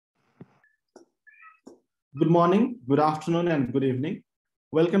Good morning, good afternoon, and good evening.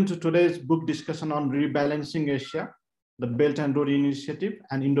 Welcome to today's book discussion on Rebalancing Asia, the Belt and Road Initiative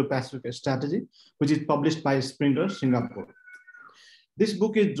and Indo-Pacific Strategy, which is published by Springer, Singapore. This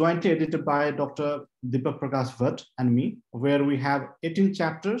book is jointly edited by Dr. Deepak Prakash Bhatt and me, where we have 18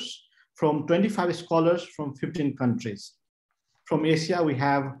 chapters from 25 scholars from 15 countries. From Asia, we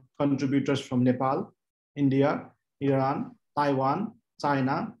have contributors from Nepal, India, Iran, Taiwan,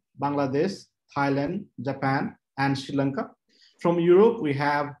 China, Bangladesh, Thailand, Japan, and Sri Lanka. From Europe, we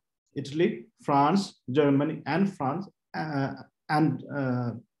have Italy, France, Germany, and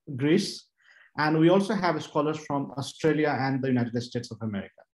Greece. And we also have scholars from Australia and the United States of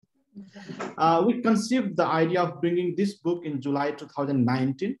America. We conceived the idea of bringing this book in July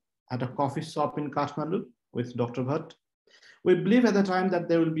 2019 at a coffee shop in Kathmandu with Dr. Bhatt. We believe at the time that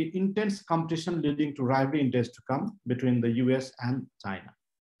there will be intense competition leading to rivalry in days to come between the US and China.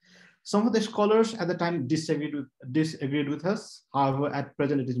 Some of the scholars at the time disagreed with us. However, at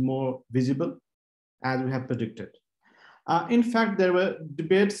present, it is more visible as we have predicted. In fact, there were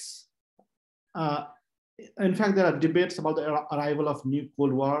debates. There are debates about the arrival of new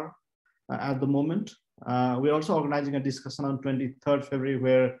Cold War at the moment. We're also organizing a discussion on 23rd February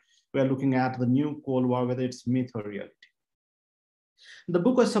where we're looking at the new Cold War, whether it's myth or reality. The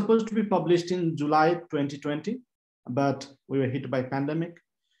book was supposed to be published in July 2020, but we were hit by pandemic.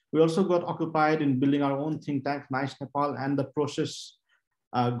 We also got occupied in building our own think tank, Nice Nepal, and the process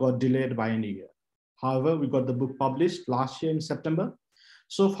got delayed by a year. However, we got the book published last year in September.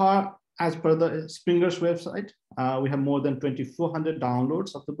 So far, as per the Springer's website, we have more than 2,400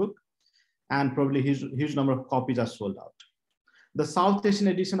 downloads of the book, and probably a huge number of copies are sold out. The South Asian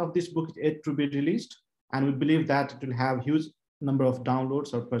edition of this book is yet to be released, and we believe that it will have huge number of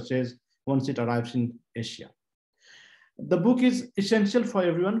downloads or purchase once it arrives in Asia. The book is essential for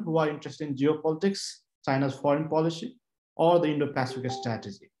everyone who are interested in geopolitics, China's foreign policy, or the Indo-Pacific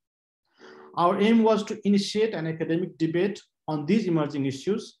strategy. Our aim was to initiate an academic debate on these emerging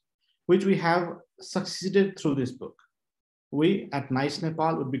issues, which we have succeeded through this book. We at Nice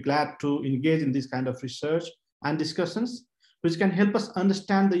Nepal would be glad to engage in this kind of research and discussions, which can help us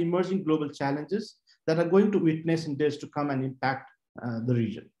understand the emerging global challenges that are going to witness in days to come and impact the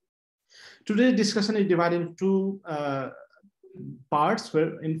region. Today's discussion is divided into two parts,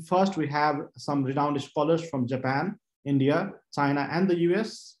 where in first we have some renowned scholars from Japan, India, China, and the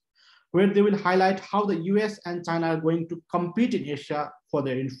US, where they will highlight how the US and China are going to compete in Asia for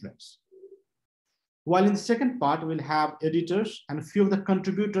their influence. While in the second part, we'll have editors and a few of the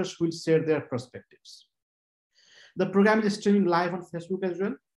contributors who will share their perspectives. The program is streaming live on Facebook as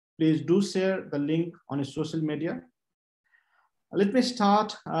well. Please do share the link on your social media. Let me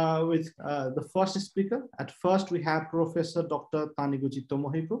start with the first speaker. At first, we have Professor Dr. Taniguchi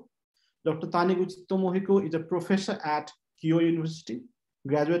Tomohiko. Dr. Taniguchi Tomohiko is a professor at Kyoto University,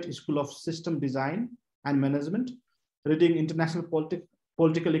 Graduate School of System Design and Management, reading international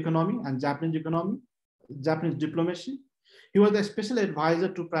political economy and Japanese diplomacy. He was a special advisor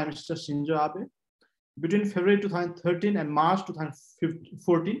to Prime Minister Shinzo Abe. Between February 2013 and March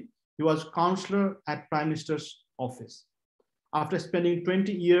 2014, he was counselor at Prime Minister's office. After spending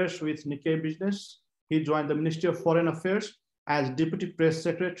 20 years with Nikkei Business, he joined the Ministry of Foreign Affairs as Deputy Press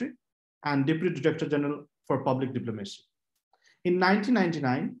Secretary and Deputy Director General for Public Diplomacy. In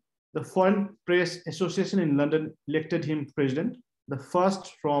 1999, the Foreign Press Association in London elected him president, the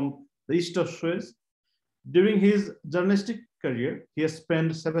first from the East of Suez. During his journalistic career, he has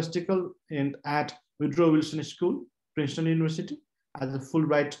spent sabbatical at Woodrow Wilson School, Princeton University, as a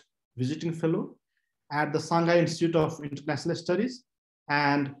Fulbright visiting fellow, at the Shanghai Institute of International Studies,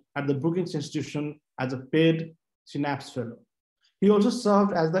 and at the Brookings Institution as a paid Synapse Fellow. He also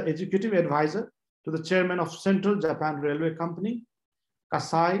served as the executive advisor to the chairman of Central Japan Railway Company,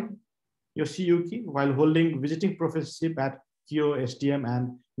 Kasai Yoshiyuki, while holding visiting professorship at Kyoto SDM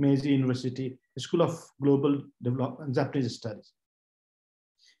and Meiji University School of Global Japanese Studies.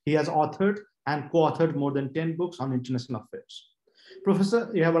 He has authored and co-authored more than 10 books on international affairs. Professor,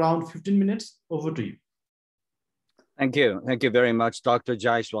 you have around 15 minutes. Over to you. Thank you. Thank you very much, Dr.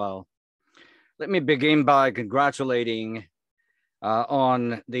 Jaiswal. Let me begin by congratulating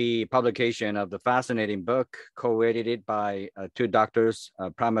on the publication of the fascinating book co-edited by two doctors,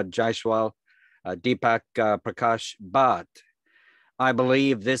 Pramod Jaiswal, Deepak Prakash Bhatt. I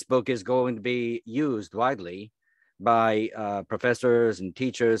believe this book is going to be used widely by professors and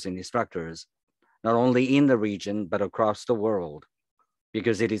teachers and instructors, not only in the region, but across the world,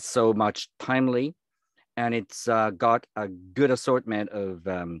 because it is so much timely and it's got a good assortment of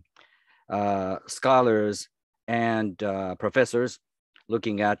scholars and professors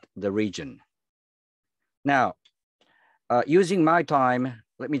looking at the region. Now, using my time,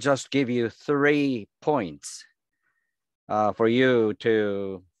 let me just give you 3 points for you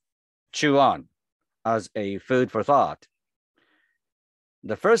to chew on as a food for thought.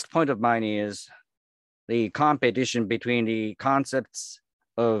 The first point of mine is the competition between the concepts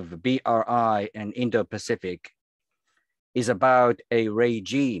of BRI and Indo-Pacific is about a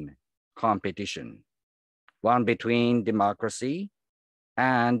regime competition, one between democracy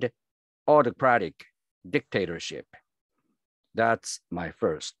and autocratic dictatorship. That's my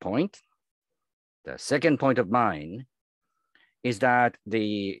first point. The second point of mine is that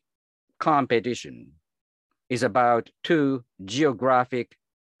the competition is about 2 geographic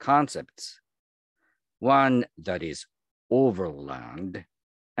concepts, one that is overland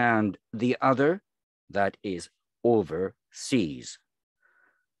and the other that is overseas.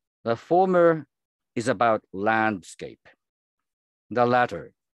 The former is about landscape, the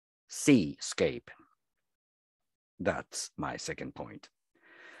latter seascape. That's my second point.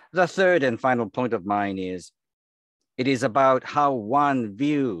 The third and final point of mine is it is about how one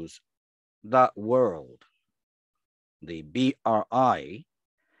views the world. The BRI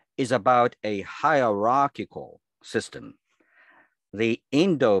is about a hierarchical system. The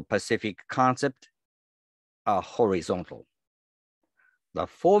Indo-Pacific concept are horizontal. The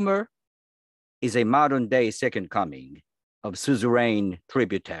former is a modern-day second coming of suzerain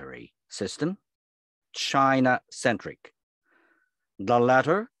tributary system, China-centric. The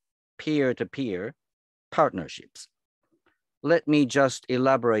latter, peer-to-peer partnerships. Let me just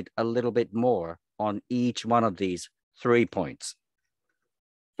elaborate a little bit more on each one of these 3 points.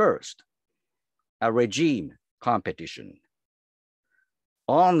 First, a regime competition.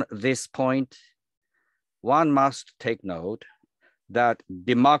 On this point, one must take note that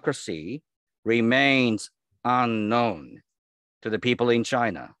democracy remains unknown to the people in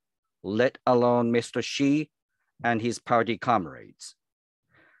China, let alone Mr. Xi and his party comrades.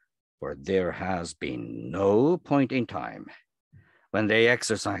 For there has been no point in time when they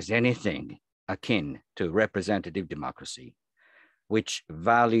exercised anything akin to representative democracy, which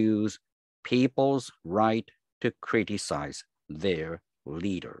values people's right to criticize their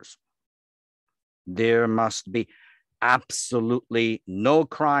leaders. There must be absolutely no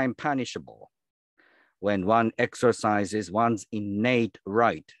crime punishable when one exercises one's innate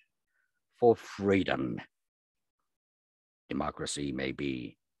right for freedom. Democracy may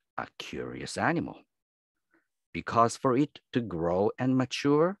be a curious animal because for it to grow and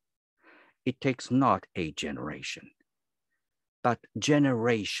mature, it takes not a generation, but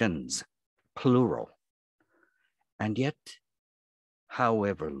generations, plural. And yet,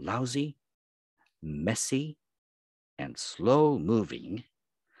 however lousy, messy, and slow-moving,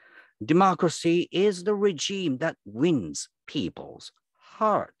 democracy is the regime that wins people's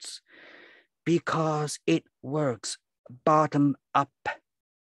hearts because it works bottom up,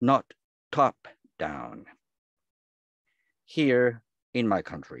 not top down. Here in my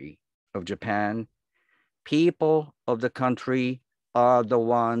country of Japan, people of the country are the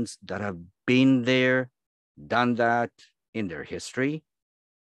ones that have been there, done that in their history.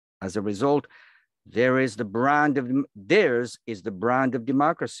 As a result, theirs is the brand of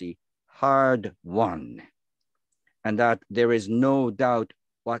democracy, hard won, and that there is no doubt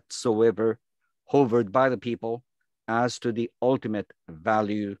whatsoever hovered by the people as to the ultimate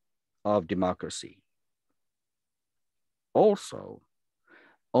value of democracy. Also,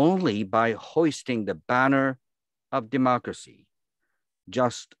 only by hoisting the banner of democracy,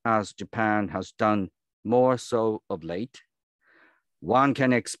 just as Japan has done more so of late, one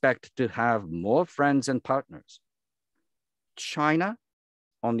can expect to have more friends and partners. China,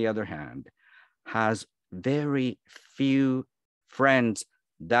 on the other hand, has very few friends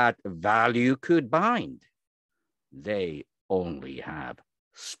that value could bind. They only have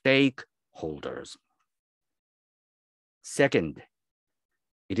stakeholders. Second,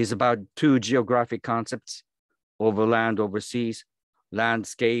 it is about 2 geographic concepts, overland, overseas,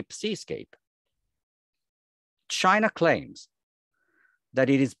 landscape, seascape. China claims that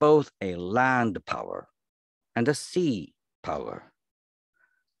it is both a land power and a sea power.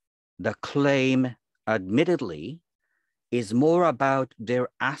 The claim, admittedly, is more about their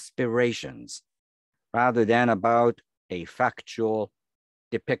aspirations rather than about a factual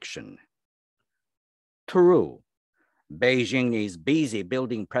depiction. True, Beijing is busy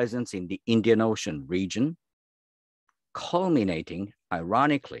building presence in the Indian Ocean region, culminating,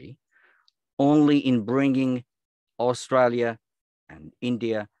 ironically, only in bringing Australia and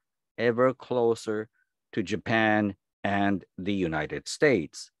India ever closer to Japan and the United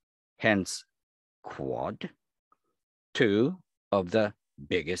States, hence Quad, 2 of the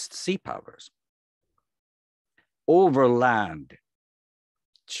biggest sea powers. overland,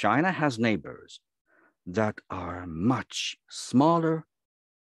 China has neighbors that are much smaller,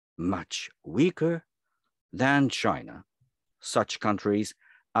 much weaker than China. Such countries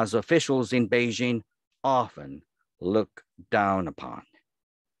as officials in Beijing often look down upon.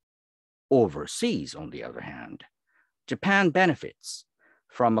 Overseas, on the other hand, Japan benefits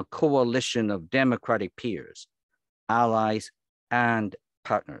from a coalition of democratic peers, allies, and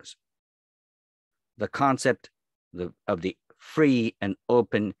partners. The concept of the free and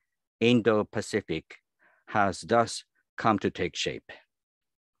open Indo-Pacific has thus come to take shape.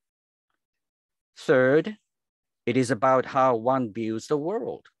 Third, it is about how one views the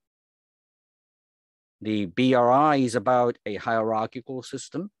world. The BRI is about a hierarchical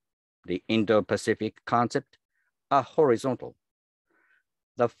system, the Indo-Pacific concept, a horizontal.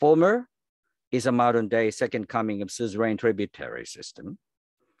 The former is a modern-day second coming of suzerain tributary system.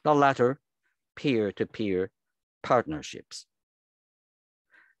 The latter, peer-to-peer partnerships.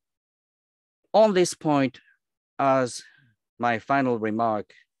 On this point, as my final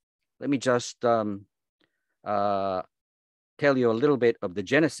remark, let me just tell you a little bit of the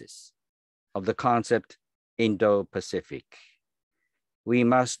genesis of the concept Indo-Pacific. We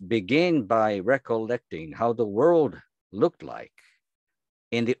must begin by recollecting how the world looked like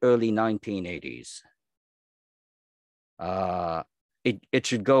in the early 1980s. It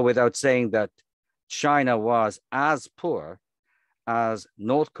should go without saying that China was as poor as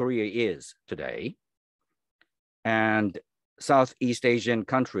North Korea is today, and Southeast Asian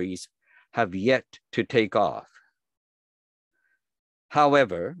countries have yet to take off.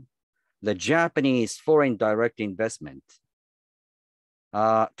 However, the Japanese foreign direct investment,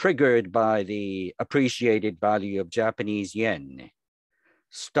 triggered by the appreciated value of Japanese yen,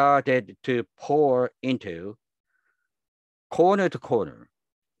 started to pour into corner to corner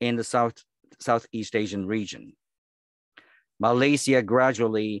in the Southeast Asian region. Malaysia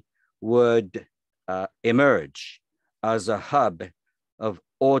gradually would emerge as a hub of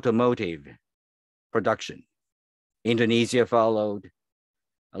automotive production. Indonesia followed,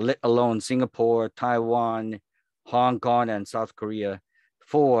 let alone Singapore, Taiwan, Hong Kong, and South Korea,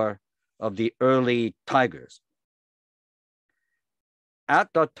 4 of the early tigers. At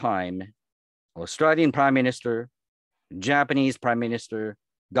that time, Australian Prime Minister, Japanese Prime Minister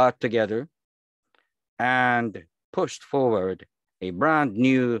got together and pushed forward a brand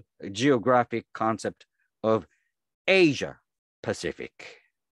new geographic concept of Asia Pacific.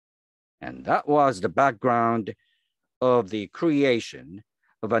 And that was the background of the creation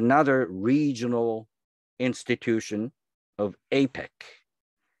of another regional institution of APEC,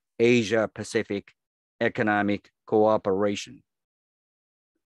 Asia Pacific Economic Cooperation.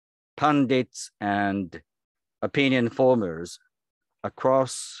 Pundits and opinion formers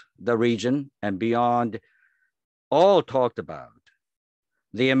across the region and beyond all talked about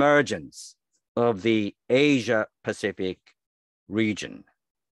the emergence of the Asia Pacific region.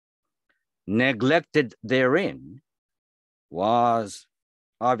 Neglected therein was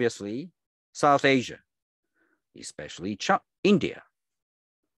obviously South Asia, especially India.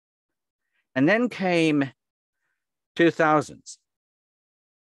 And then came 2000s.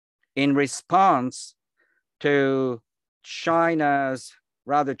 In response to China's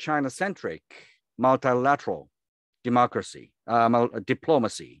rather China-centric multilateral diplomacy,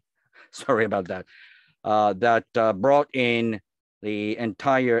 sorry about that, that brought in the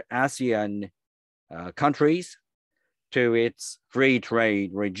entire ASEAN countries to its free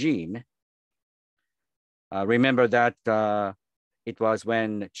trade regime. Remember that it was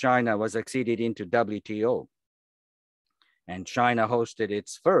when China was acceded into WTO, and China hosted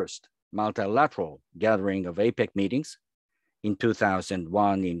its first multilateral gathering of APEC meetings in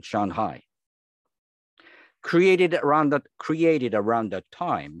 2001 in Shanghai. Created around that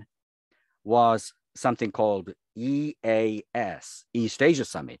time was something called EAS, East Asia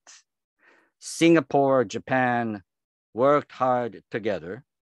Summit. Singapore, Japan worked hard together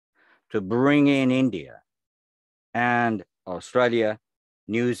to bring in India and Australia,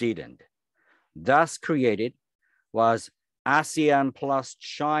 New Zealand. Thus created was ASEAN plus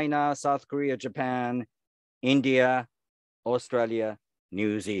China, South Korea, Japan, India, Australia,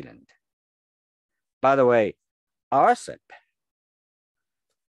 New Zealand. By the way, RCEP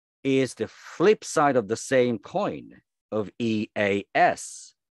is the flip side of the same coin of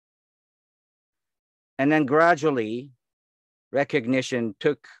EAS. And then gradually, recognition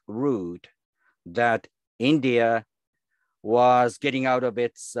took root that India was getting out of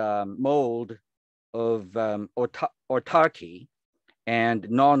its mold of autarky and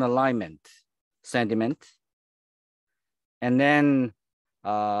non-alignment sentiment. And then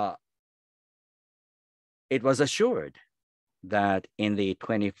it was assured that in the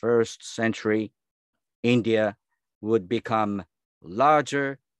 21st century, India would become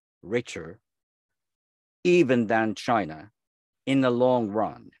larger, richer, even than China in the long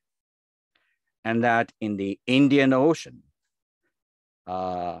run, and that in the Indian Ocean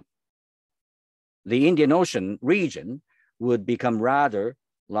region would become rather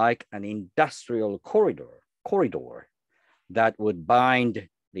like an industrial corridor that would bind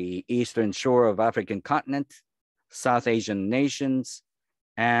the eastern shore of African continent, South Asian nations,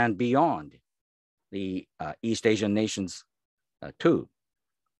 and beyond the East Asian nations too.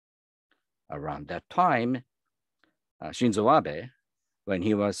 Around that time, Shinzo Abe, when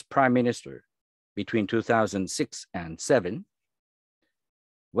he was prime minister between 2006 and 2007,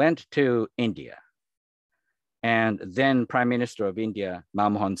 went to India, and then Prime Minister of India,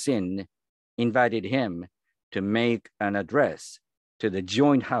 Manmohan Singh, invited him to make an address to the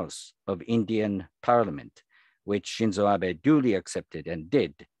joint house of Indian Parliament, which Shinzo Abe duly accepted and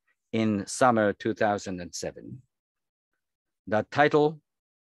did in summer 2007. The title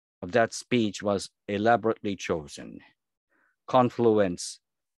of that speech was elaborately chosen, Confluence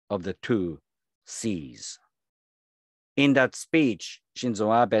of the Two Seas. In that speech,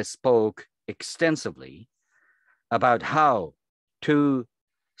 Shinzo Abe spoke extensively about how two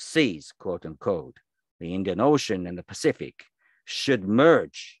seas, quote unquote, the Indian Ocean and the Pacific, should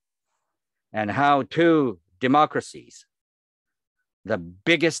merge, and how two democracies, the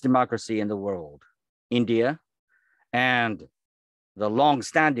biggest democracy in the world, India, and the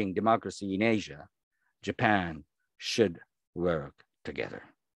long-standing democracy in Asia, Japan, should work together.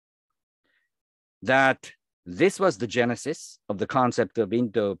 That this was the genesis of the concept of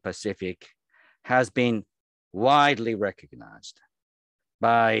Indo-Pacific has been widely recognized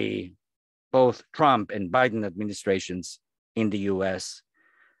by both Trump and Biden administrations in the US,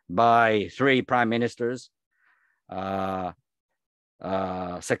 by 3 prime ministers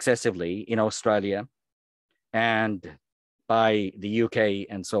successively in Australia, and by the UK,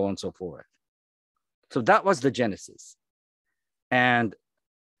 and so on and so forth. So that was the genesis. And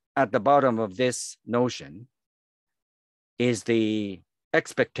at the bottom of this notion is the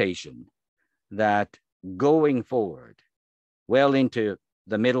expectation that going forward, well into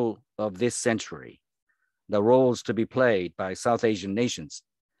the middle of this century, the roles to be played by South Asian nations,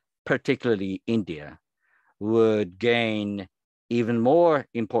 particularly India, would gain even more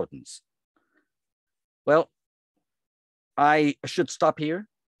importance. Well, I should stop here.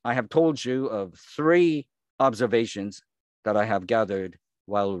 I have told you of 3 observations that I have gathered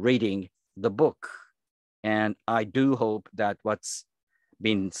while reading the book. And I do hope that what's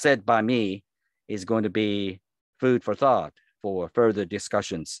been said by me is going to be food for thought for further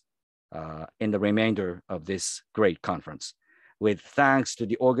discussions in the remainder of this great conference. With thanks to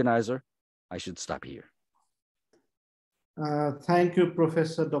the organizer, I should stop here. Thank you,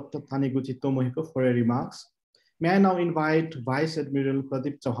 Professor Dr. Taniguchi Tomohiko, for your remarks. May I now invite Vice Admiral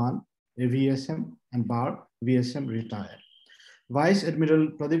Pradeep Chauhan, a VSM, and Bar, VSM retired. Vice Admiral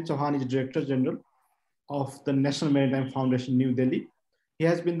Pradeep Chauhan is Director General of the National Maritime Foundation, New Delhi. He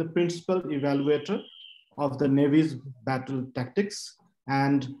has been the principal evaluator of the Navy's battle tactics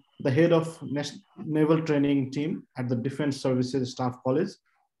and the head of Naval Training Team at the Defense Services Staff College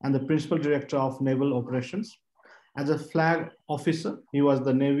and the principal director of Naval Operations. As a flag officer, he was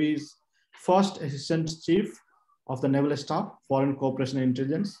the Navy's first Assistant Chief of the Naval Staff, Foreign Cooperation and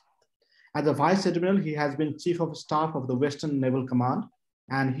Intelligence. As a Vice Admiral, he has been Chief of Staff of the Western Naval Command,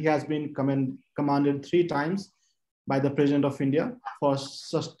 and he has been commanded 3 times by the President of India for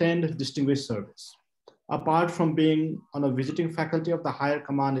sustained distinguished service. Apart from being on a visiting faculty of the higher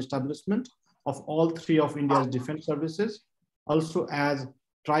command establishment of all 3 of India's defense services, also as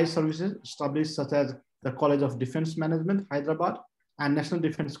tri-services established such as the College of Defense Management, Hyderabad, and National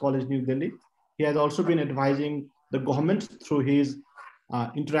Defense College, New Delhi. He has also been advising the government through his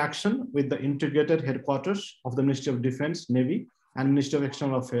interaction with the integrated headquarters of the Ministry of Defense, Navy, and Ministry of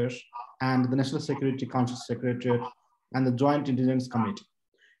External Affairs, and the National Security Council Secretariat, and the Joint Intelligence Committee.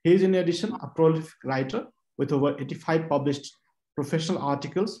 He is in addition a prolific writer with over 85 published professional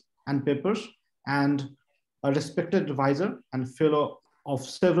articles and papers, and a respected advisor and fellow of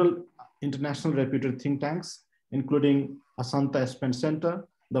several international reputed think tanks, including Asanta Espen Center,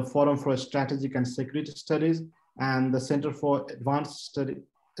 the Forum for Strategic and Security Studies, and the Center for Advanced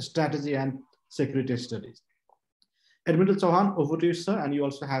Strategy and Security Studies. Admiral Chauhan, over to you, sir, and you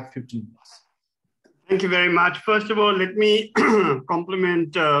also have 15 minutes. Thank you very much. First of all, let me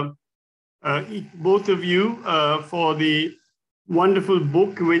compliment both of you for the wonderful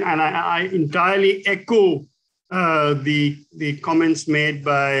book, and I entirely echo the comments made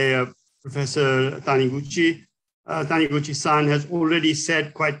by Professor Taniguchi. Taniguchi-san has already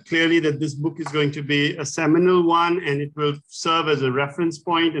said quite clearly that this book is going to be a seminal one, and it will serve as a reference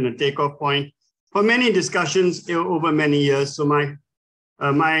point and a takeoff point for many discussions over many years. So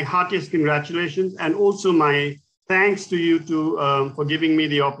my heartiest congratulations, and also my thanks to you for giving me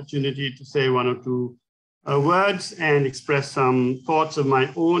the opportunity to say one or two words and express some thoughts of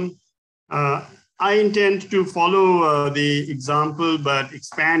my own. I intend to follow the example, but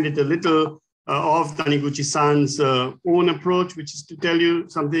expand it a little of Taniguchi-san's own approach, which is to tell you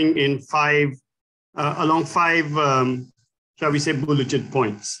something in along five, shall we say, bulleted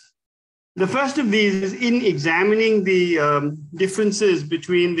points. The first of these is in examining the differences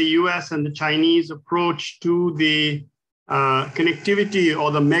between the US and the Chinese approach to the connectivity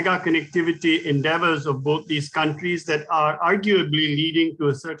or the mega connectivity endeavors of both these countries that are arguably leading to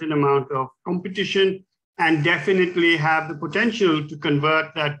a certain amount of competition and definitely have the potential to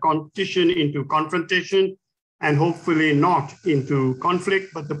convert that competition into confrontation and hopefully not into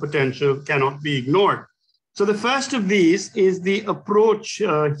conflict, but the potential cannot be ignored. So the first of these is the approach.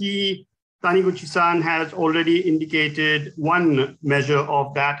 Taniguchi-san has already indicated one measure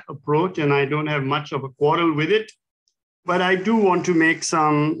of that approach, and I don't have much of a quarrel with it. But I do want to make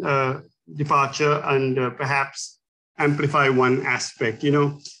some departure and perhaps amplify one aspect.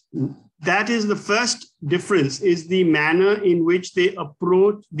 That is the first difference, is the manner in which they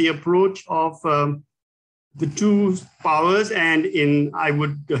approach of the two powers, and I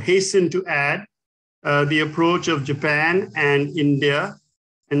would hasten to add the approach of Japan and India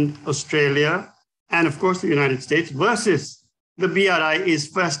and Australia, and of course the United States versus the BRI is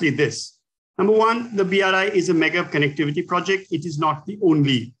firstly this. Number one, the BRI is a mega connectivity project. It is not the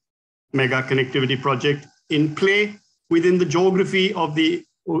only mega connectivity project in play within the geography of the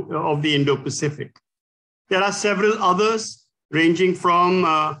Indo-Pacific. There are several others ranging from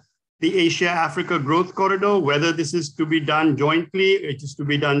the Asia-Africa Growth Corridor. Whether this is to be done jointly, it is to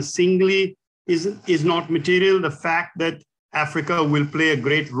be done singly, is not material. The fact that Africa will play a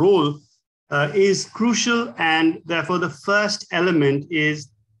great role is crucial, and therefore the first element is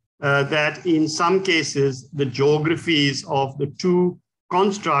that in some cases, the geographies of the two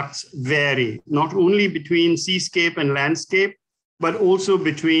constructs vary, not only between seascape and landscape, but also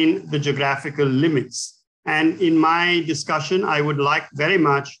between the geographical limits. And in my discussion, I would like very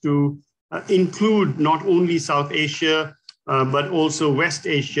much to include not only South Asia, but also West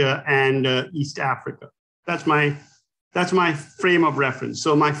Asia and East Africa. That's my frame of reference.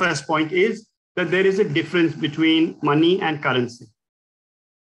 So my first point is that there is a difference between money and currency.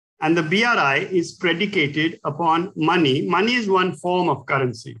 And the BRI is predicated upon money. Money is one form of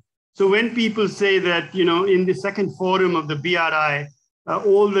currency. So when people say that, in the second forum of the BRI,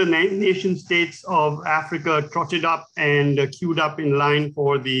 all the nation states of Africa trotted up and queued up in line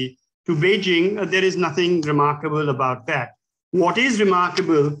to Beijing, there is nothing remarkable about that. What is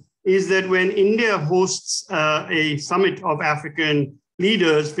remarkable is that when India hosts a summit of African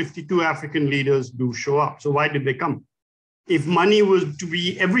leaders, 52 African leaders do show up. So why did they come? If money was to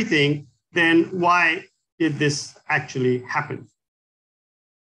be everything, then why did this actually happen?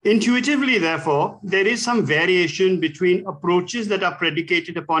 Intuitively, therefore, there is some variation between approaches that are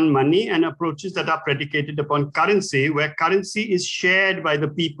predicated upon money and approaches that are predicated upon currency, where currency is shared by the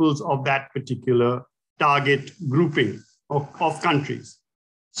peoples of that particular target grouping of countries.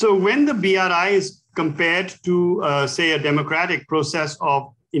 So when the BRI is compared to, say, a democratic process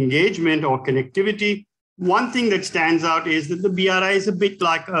of engagement or connectivity, one thing that stands out is that the BRI is a bit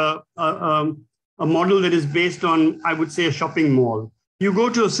like a model that is based on, I would say, a shopping mall. You go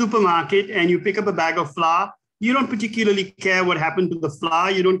to a supermarket and you pick up a bag of flour. You don't particularly care what happened to the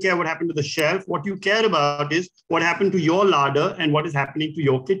flour. You don't care what happened to the shelf. What you care about is what happened to your larder and what is happening to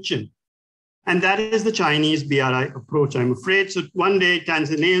your kitchen. And that is the Chinese BRI approach, I'm afraid. So one day,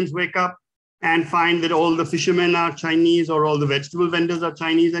 Tanzanians wake up and find that all the fishermen are Chinese, or all the vegetable vendors are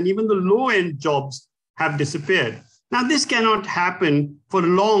Chinese, and even the low-end jobs have disappeared. Now, this cannot happen for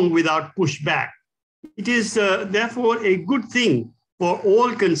long without pushback. It is therefore a good thing for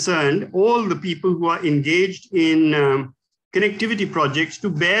all concerned, all the people who are engaged in connectivity projects, to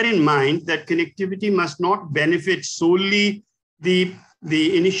bear in mind that connectivity must not benefit solely the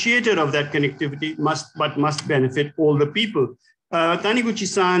initiator of that connectivity, but must benefit all the people.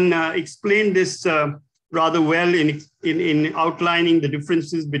 Taniguchi-san explained this rather well in outlining the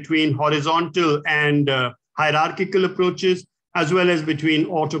differences between horizontal and hierarchical approaches, as well as between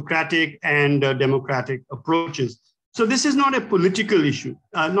autocratic and democratic approaches. So this is not a political issue,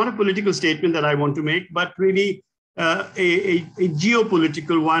 not a political statement that I want to make, but really a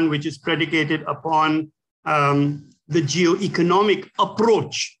geopolitical one, which is predicated upon the geo-economic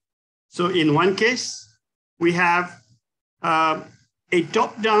approach. So in one case, we have a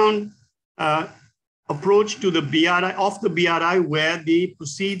top-down approach to the BRI, where the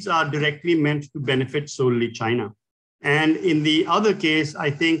proceeds are directly meant to benefit solely China. And in the other case, I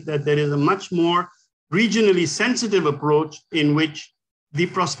think that there is a much more regionally sensitive approach in which the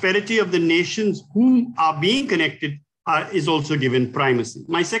prosperity of the nations who are being connected is also given primacy.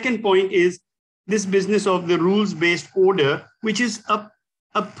 My second point is this business of the rules-based order, which is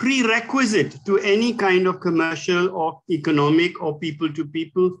a prerequisite to any kind of commercial or economic or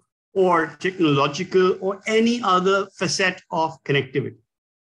people-to-people or technological or any other facet of connectivity.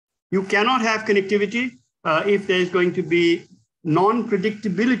 You cannot have connectivity if there's going to be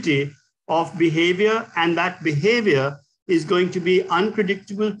non-predictability of behavior, and that behavior is going to be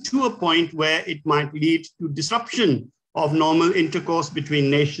unpredictable to a point where it might lead to disruption of normal intercourse between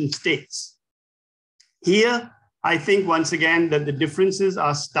nation states. Here, I think once again that the differences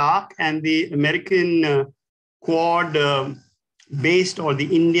are stark, and the American Quad-based or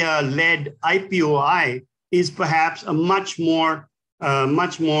the India-led IPOI is perhaps a much more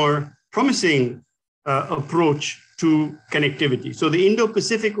promising approach to connectivity. So the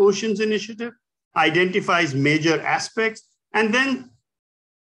Indo-Pacific Oceans Initiative identifies major aspects and then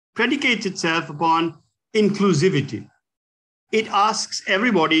predicates itself upon inclusivity. It asks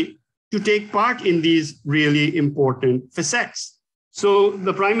everybody to take part in these really important facets. So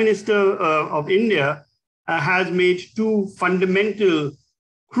the Prime Minister of India has made two fundamental,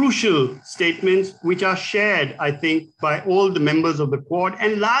 crucial statements which are shared, I think, by all the members of the Quad,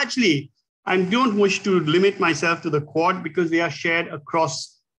 and largely, I don't wish to limit myself to the Quad because they are shared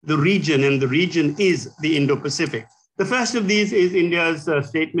across the region, and the region is the Indo-Pacific. The first of these is India's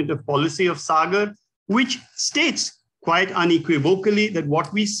statement of policy of Sagar, which states quite unequivocally that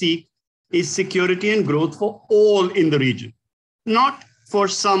what we seek is security and growth for all in the region, not for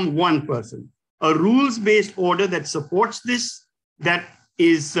some one person. A rules-based order that supports this, that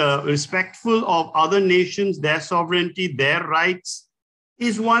is respectful of other nations, their sovereignty, their rights,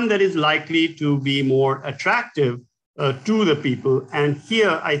 is one that is likely to be more attractive to the people. And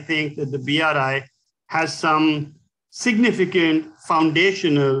here, I think that the BRI has some significant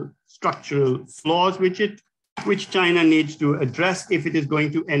foundational structural flaws which China needs to address if it is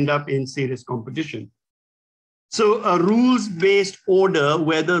going to end up in serious competition. So a rules-based order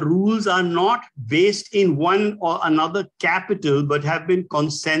where the rules are not based in one or another capital, but have been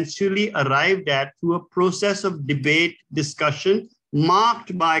consensually arrived at through a process of debate, discussion,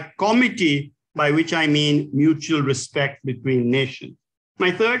 marked by comity, by which I mean mutual respect between nations.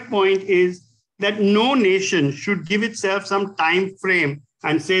 My third point is that no nation should give itself some time frame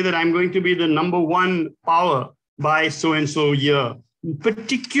and say that I'm going to be the #1 power by so-and-so year,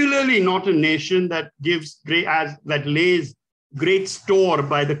 particularly not a nation that lays great store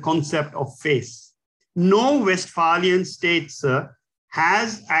by the concept of face. No Westphalian state, sir,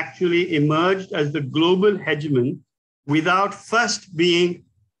 has actually emerged as the global hegemon without first being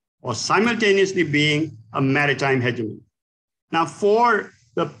or simultaneously being a maritime hegemon. Now, for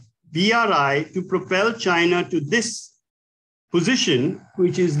the BRI to propel China to this position,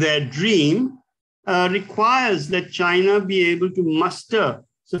 which is their dream, requires that China be able to muster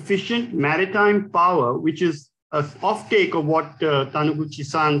sufficient maritime power, which is an offtake of what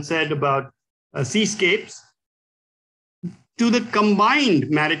Taniguchi-san said about seascapes, to the combined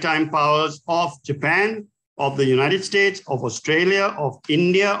maritime powers of Japan, of the United States, of Australia, of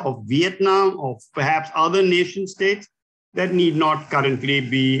India, of Vietnam, of perhaps other nation states that need not currently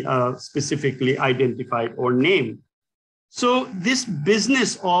be specifically identified or named. So this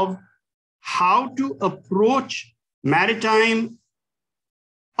business of how to approach maritime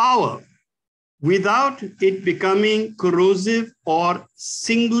power without it becoming corrosive or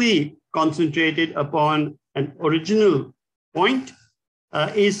singly concentrated upon an original point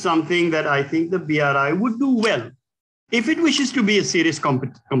is something that I think the BRI would do well. If it wishes to be a serious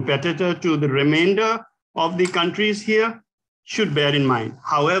competitor to the remainder of the countries here, should bear in mind.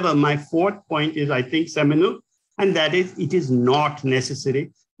 However, my fourth point is, I think, seminal, and that is it is not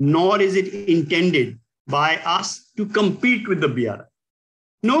necessary, nor is it intended by us to compete with the BRI.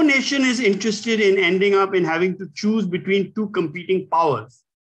 No nation is interested in ending up in having to choose between two competing powers.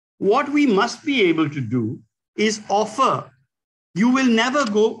 What we must be able to do is offer. You will never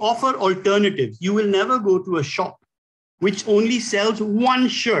offer alternatives. You will never go to a shop which only sells one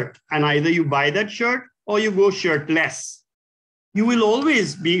shirt, and either you buy that shirt or you go shirtless. It will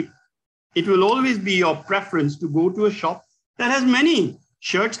always be your preference to go to a shop that has many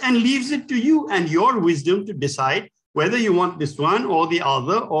shirts and leaves it to you and your wisdom to decide whether you want this one or the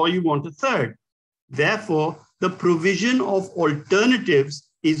other, or you want a third. Therefore, the provision of alternatives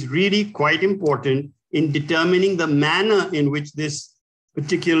is really quite important in determining the manner in which this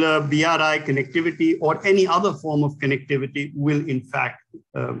particular BRI connectivity or any other form of connectivity will in fact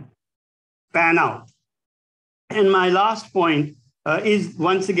pan out. And my last point is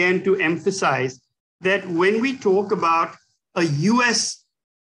once again to emphasize that when we talk about a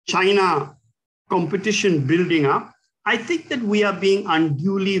US-China competition building up, I think that we are being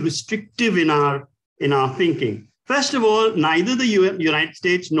unduly restrictive in our thinking. First of all, neither the United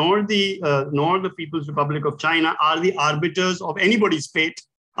States nor the People's Republic of China are the arbiters of anybody's fate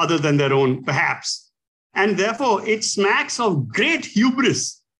other than their own, perhaps. And therefore, it smacks of great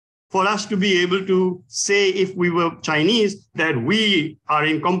hubris for us to be able to say, if we were Chinese, that we are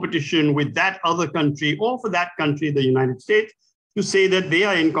in competition with that other country, or for that country, the United States, to say that they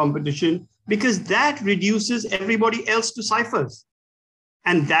are in competition, because that reduces everybody else to ciphers.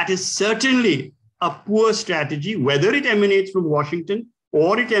 And that is certainly a poor strategy, whether it emanates from Washington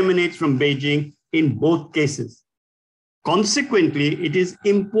or it emanates from Beijing, in both cases. Consequently, it is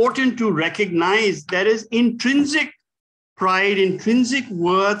important to recognize there is intrinsic pride, intrinsic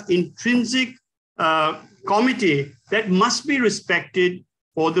worth, intrinsic comity that must be respected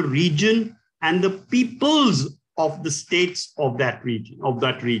for the region and the peoples of the states of that region.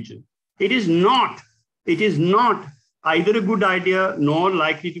 It is not either a good idea nor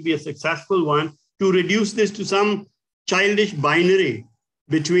likely to be a successful one to reduce this to some childish binary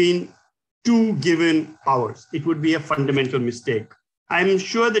between two given powers. It would be a fundamental mistake. I'm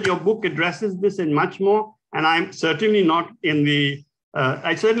sure that your book addresses this and much more, and I'm certainly not in the,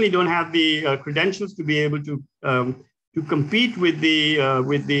 I certainly don't have the credentials to be able to compete with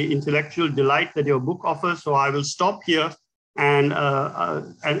the intellectual delight that your book offers. So I will stop here and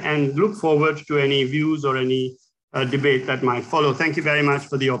look forward to any views or any debate that might follow. Thank you very much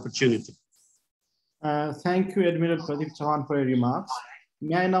for the opportunity. Thank you, Admiral Pradeep Chauhan, for your remarks.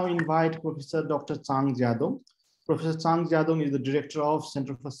 May I now invite Professor Dr. Chang Jiadong. Professor Chang Jiadong is the Director of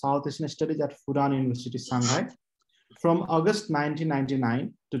Center for South Asian Studies at Fudan University, Shanghai. From August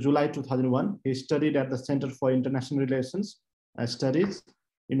 1999 to July 2001, he studied at the Center for International Relations Studies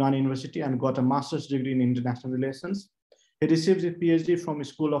in Fudan University and got a master's degree in international relations. He received a PhD from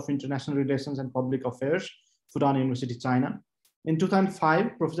School of International Relations and Public Affairs, Fudan University, China. In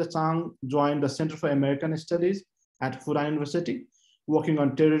 2005, Professor Chang joined the Center for American Studies at Fudan University, working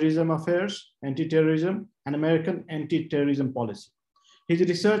on terrorism affairs, anti-terrorism, and American anti-terrorism policy. His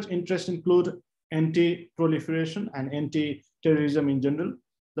research interests include anti-proliferation and anti-terrorism in general,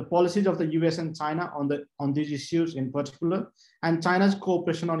 the policies of the US and China on these issues in particular, and China's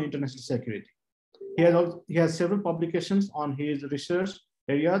cooperation on international security. He has several publications on his research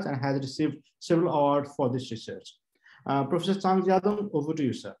areas and has received several awards for this research. Professor Chang Jiadong, over to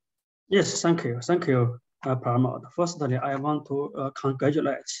you, sir. Yes, thank you. Thank you, Pramod. Firstly, I want to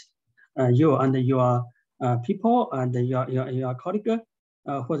congratulate you and your people and your colleague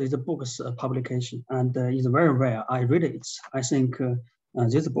for this book's publication. And it's very rare. I read it. I think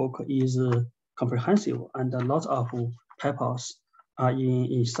this book is comprehensive and lots of papers are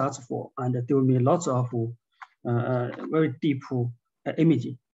in search for and give me lots of very deep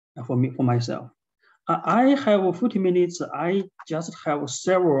imaging for myself. I have 40 minutes. I just have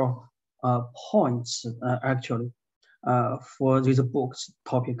several points actually for this book's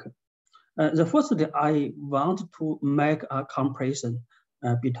topic. The first, I want to make a comparison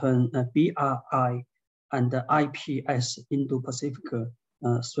between BRI and the IPS Indo-Pacific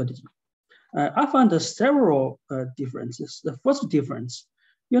strategy. I found several differences. The first difference,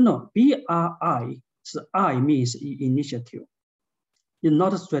 BRI, so I means initiative. It's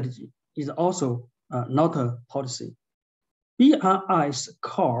not a strategy. It's also not a policy. BRI's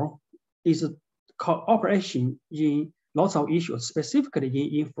core is cooperation in lots of issues, specifically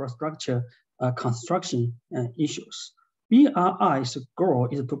in infrastructure construction issues. BRI's goal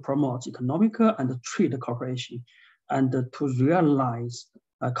is to promote economic and trade cooperation and to realize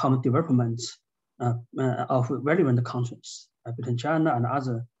common development of relevant countries between China and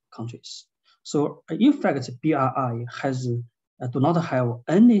other countries. So in fact, BRI has do not have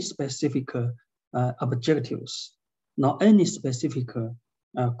any specific objectives, not any specific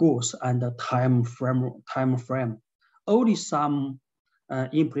goals and time frame, only some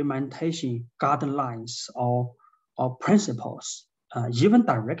implementation guidelines or principles, even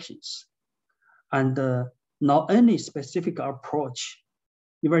directions, and not any specific approach.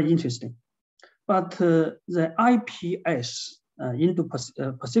 Very interesting. But the IPS,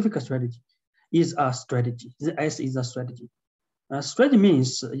 Indo-Pacific strategy, is a strategy. The S is a strategy. Strategy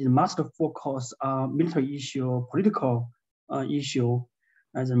means it must focus on military issue, political issue,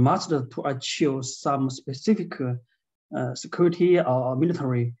 and it must to achieve some specific security or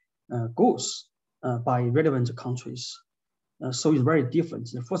military goals by relevant countries. So it's very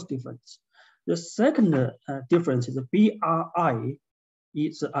different, the first difference. The second difference is the BRI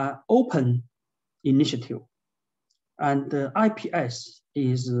is an open initiative, and the IPS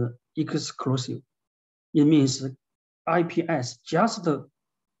is exclusive. It means IPS just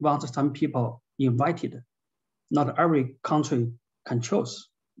want some people invited. Not every country can choose.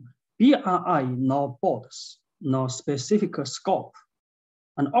 BRI no borders, no specific scope,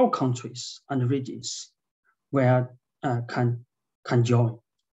 and all countries and regions where can join.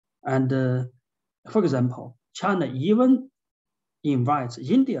 And for example, China even invites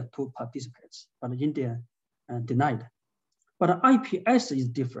India to participate, but India denied. But IPS is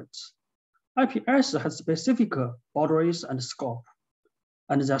different. IPS has specific boundaries and scope,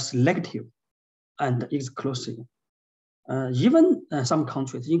 and they're selective and exclusive. Even some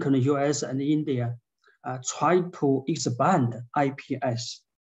countries, including US and India, try to expand IPS,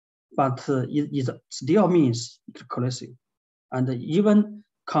 but it still means exclusive and even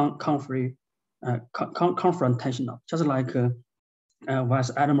confrontational, just like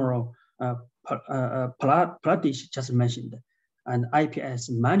Vice Admiral Paladish just mentioned. And IPS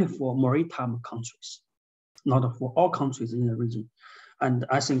meant for maritime countries, not for all countries in the region. And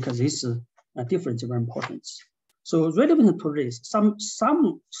I think this difference is very important. So relevant to this, some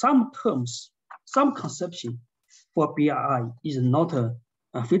terms, some conception for BRI is not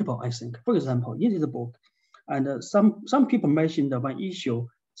feasible, I think. For example, in this book, and some people mentioned one issue,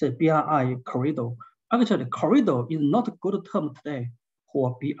 say BRI corridor. Actually, corridor is not a good term today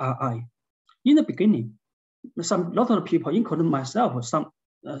for BRI. In the beginning, a lot of people, including myself,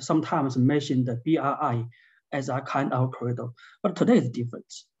 sometimes mentioned the BRI as a kind of corridor. But today is different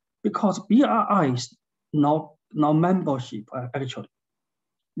because BRI is no membership actually.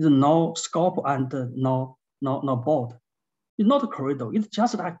 There's no scope and no board. It's not a corridor. It's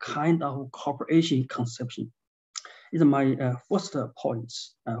just a kind of cooperation conception. It's my first point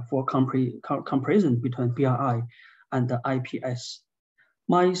for comparison between BRI and the IPS.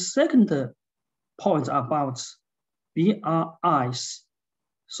 My second point about BRI's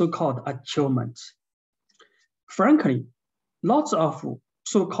so-called achievements. Frankly, lots of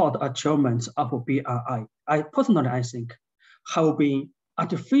so-called achievements of BRI, I think, have been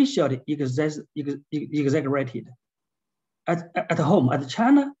artificially exaggerated at home, at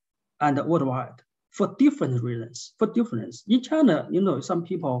China, and worldwide for different reasons. In China, some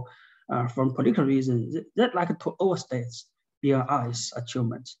people from political reasons, they like to overstate BRI's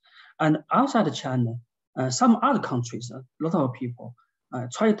achievements. And outside China, some other countries, a lot of people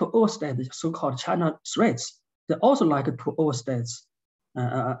try to overstate the so-called China threats. They also like to overstate,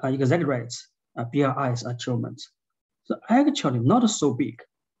 exaggerate BRI's achievements. So actually not so big.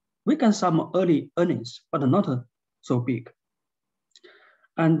 We get some early earnings, but not so big.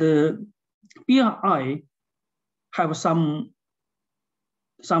 And BRI have some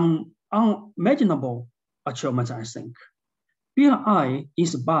unimaginable achievements, I think. BRI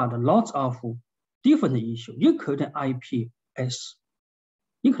is about lots of different issues, including IPS.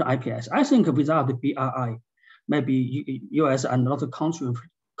 I think without the BRI, maybe US and other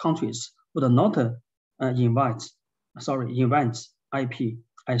countries would not invent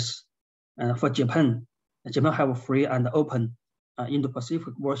IPS. For Japan have a free and open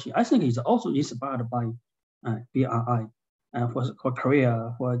Indo-Pacific version. I think it's also inspired by BRI. For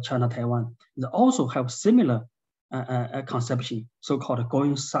Korea, for China, Taiwan, they also have similar conception, so-called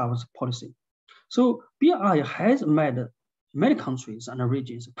going south policy. So BRI has made many countries and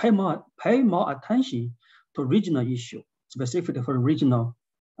regions pay more attention to regional issue, specifically for regional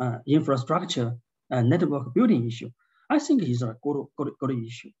infrastructure and network building issue. I think it's a good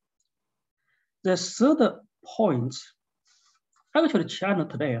issue. The third point, actually China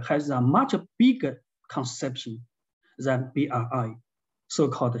today has a much bigger conception than BRI,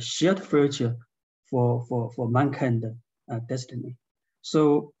 so-called shared future for mankind destiny.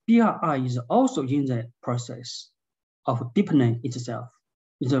 So BRI is also in the process of deepening itself.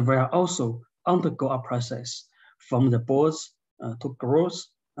 It will also undergo a process from the birth to growth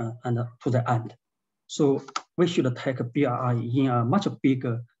and to the end. So we should take BRI in a much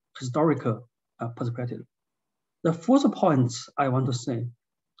bigger historical perspective. The fourth point I want to say,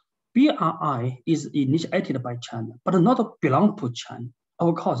 BRI is initiated by China, but not belong to China.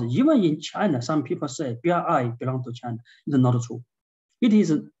 Of course, even in China, some people say BRI belongs to China. It's not true. It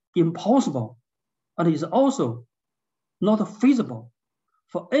is impossible, and it is also not feasible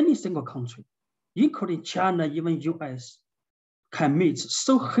for any single country, including China, even US, can meet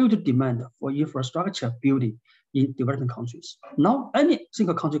so huge demand for infrastructure building in developing countries. Not any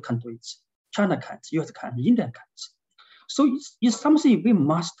single country can do it. China can't, US can't, India can't. So it's something we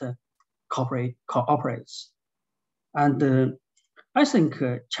must cooperate. And I think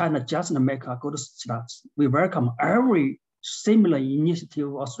China just make a good start. We welcome every similar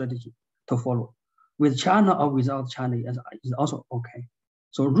initiative or strategy to follow. With China or without China is also okay.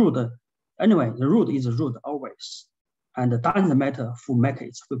 So anyway, the root is root always. And it doesn't matter who make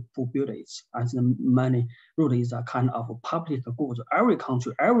it, who build it. As the money root is a kind of public good. Every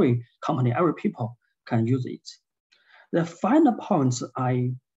country, every company, every people can use it. The final points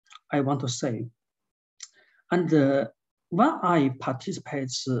I want to say, and when I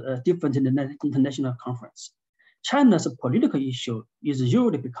participate different international conference, China's political issue is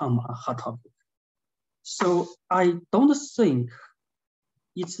usually become a hot topic. So I don't think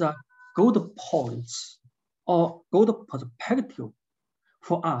it's a good point or good perspective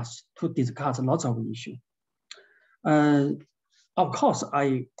for us to discuss lots of issues. Of course,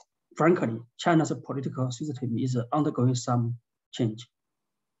 frankly, China's political system is undergoing some change.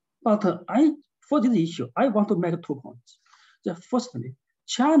 But for this issue, I want to make 2 points. Firstly,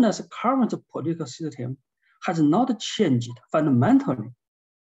 China's current political system has not changed fundamentally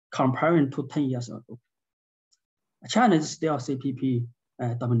comparing to 10 years ago. China is still CPP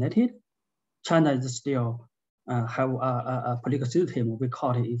dominated. China is still have a political system. We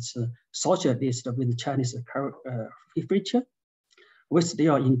call it it's socialist with Chinese feature. We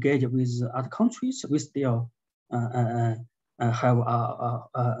still engage with other countries. We still have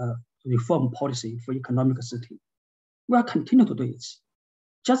a reform policy for economic system. We will continue to do it.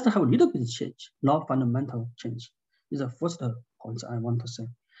 Just have a little bit of change, not fundamental change. Is the first point I want to say.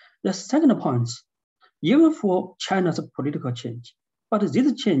 The second point, even for China's political change, but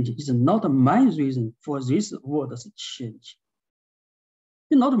this change is not the main reason for this world's change.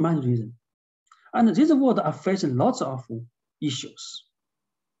 It's not the main reason. And this world are facing lots of issues,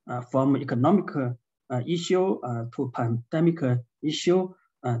 from economic issue to pandemic issue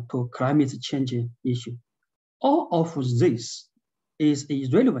to climate change issue. All of this is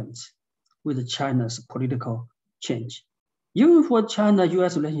irrelevant with China's political change. Even for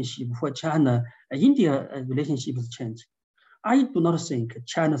China-US relationship, for China-India relationships change, I do not think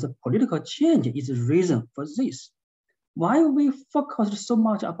China's political change is the reason for this. Why we focus so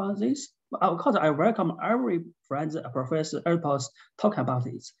much about this? Of course, I welcome every friend, professor, everybody talking about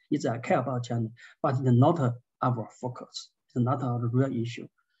it. It's I care about China, but it's not our focus. It's not our real issue.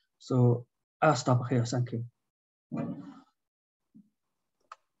 So I'll stop here. Thank you.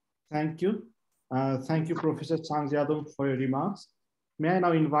 Thank you. Thank you, Professor Chang Yadong, for your remarks. May I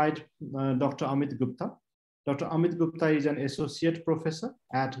now invite Dr. Amit Gupta. Dr. Amit Gupta is an associate professor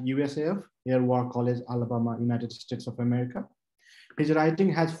at USAF, Air War College, Alabama, United States of America. His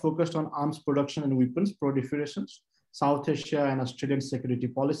writing has focused on arms production and weapons proliferations, South Asia and Australian security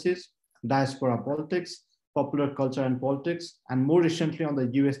policies, diaspora politics, popular culture and politics, and more recently on the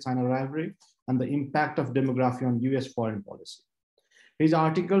US-China rivalry and the impact of demography on US foreign policy. His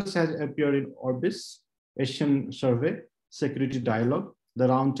articles have appeared in Orbis, Asian Survey, Security Dialogue, The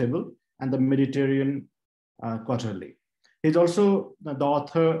Roundtable, and the Mediterranean Quarterly. He's also the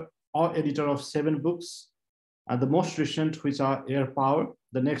author or editor of 7 books, the most recent, which are Air Power,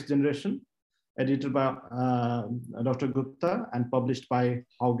 The Next Generation, edited by Dr. Gupta and published by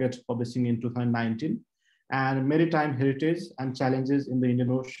Howgate Publishing in 2019, and Maritime Heritage and Challenges in the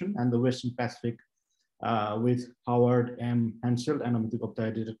Indian Ocean and the Western Pacific with Howard M. Hansel and Amit Gupta,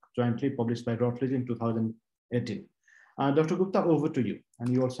 edited jointly, published by Routledge in 2018. Dr. Gupta, over to you,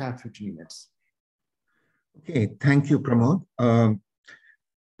 and you also have 15 minutes. Okay, thank you, Pramod.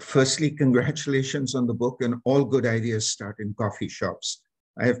 Firstly, congratulations on the book, and all good ideas start in coffee shops.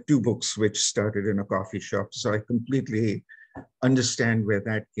 I have 2 books which started in a coffee shop, so I completely understand where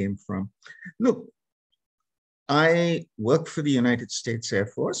that came from. Look, I work for the United States Air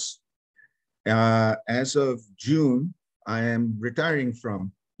Force. As of June, I am retiring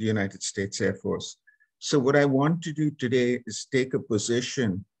from the United States Air Force. So what I want to do today is take a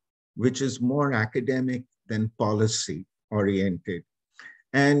position which is more academic than policy oriented.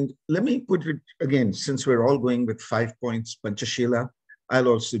 And let me put it again, since we're all going with 5 points, Panchashila, I'll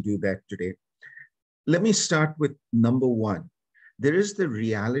also do that today. Let me start with number 1. There is the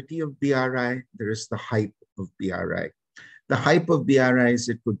reality of BRI, there is the hype of BRI. The hype of BRI is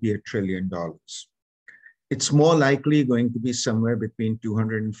it could be $1 trillion. It's more likely going to be somewhere between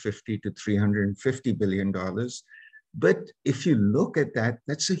 $250 to $350 billion. But if you look at that,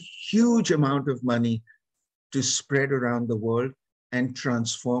 that's a huge amount of money to spread around the world and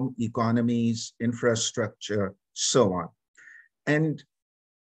transform economies, infrastructure, so on. And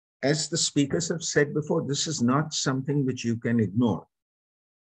as the speakers have said before, this is not something which you can ignore.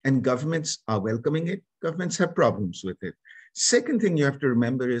 And governments are welcoming it. Governments have problems with it. Second thing you have to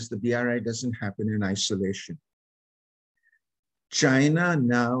remember is the BRI doesn't happen in isolation. China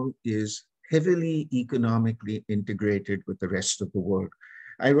now is heavily economically integrated with the rest of the world.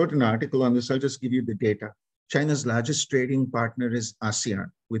 I wrote an article on this. I'll just give you the data. China's largest trading partner is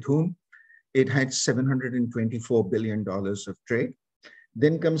ASEAN, with whom it had $724 billion of trade.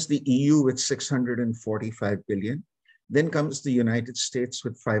 Then comes the EU with $645 billion. Then comes the United States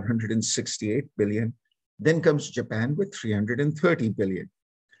with $568 billion. Then comes Japan with $330 billion.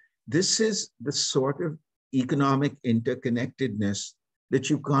 This is the sort of economic interconnectedness that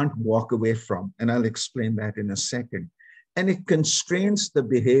you can't walk away from. And I'll explain that in a second. And it constrains the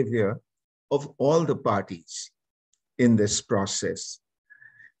behavior of all the parties in this process.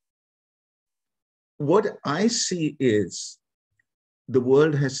 What I see is the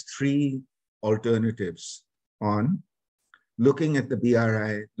world has three alternatives on looking at the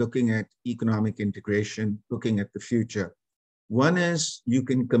BRI, looking at economic integration, looking at the future. One is you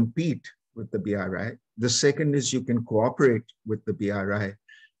can compete with the BRI. The second is you can cooperate with the BRI.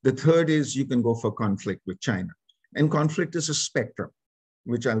 The third is you can go for conflict with China. And conflict is a spectrum,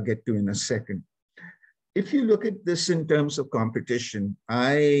 which I'll get to in a second. If you look at this in terms of competition,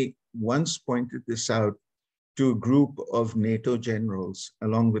 I once pointed this out to a group of NATO generals,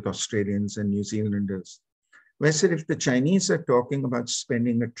 along with Australians and New Zealanders, where I said, if the Chinese are talking about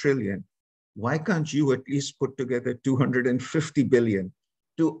spending $1 trillion, why can't you at least put together 250 billion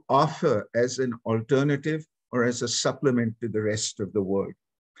to offer as an alternative or as a supplement to the rest of the world?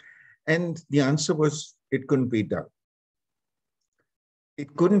 And the answer was, it couldn't be done.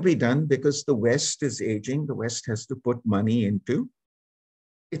 It couldn't be done because the West is aging. The West has to put money into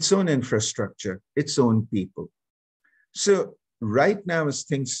its own infrastructure, its own people. So right now, as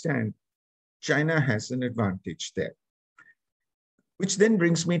things stand, China has an advantage there. Which then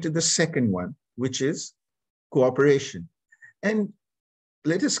brings me to the second one, which is cooperation. And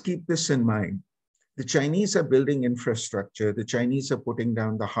let us keep this in mind. The Chinese are building infrastructure. The Chinese are putting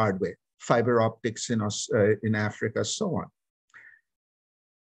down the hardware, fiber optics in Africa, so on.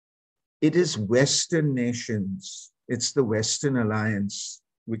 It is Western nations, it's the Western alliance,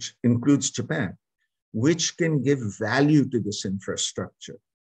 which includes Japan, which can give value to this infrastructure.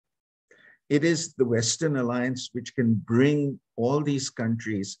 It is the Western alliance which can bring all these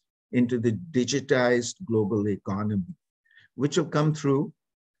countries into the digitized global economy, which will come through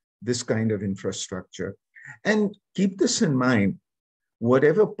this kind of infrastructure. And keep this in mind,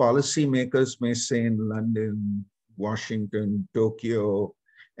 whatever policymakers may say in London, Washington, Tokyo,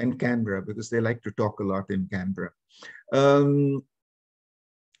 and Canberra, because they like to talk a lot in Canberra.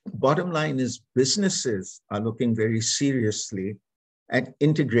 Bottom line is businesses are looking very seriously at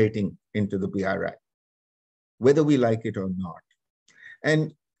integrating into the BRI, whether we like it or not.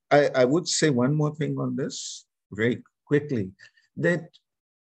 And I would say one more thing on this very quickly, that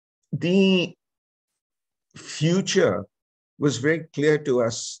the future was very clear to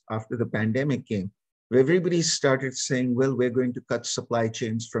us after the pandemic came, where everybody started saying, well, we're going to cut supply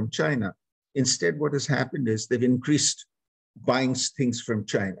chains from China. Instead, what has happened is they've increased buying things from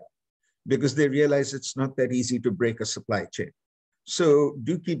China because they realize it's not that easy to break a supply chain. So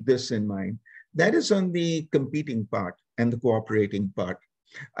do keep this in mind. That is on the competing part and the cooperating part.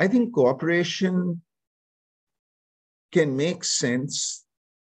 I think cooperation can make sense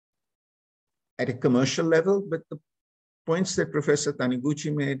at a commercial level, but the points that Professor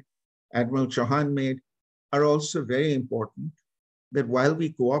Taniguchi made, Admiral Chauhan made, are also very important, that while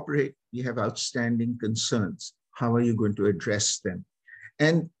we cooperate, we have outstanding concerns. How are you going to address them?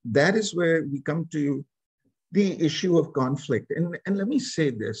 And that is where we come to the issue of conflict. And let me say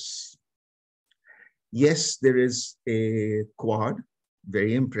this. Yes, there is a Quad,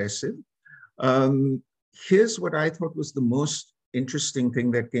 very impressive. Here's what I thought was the most interesting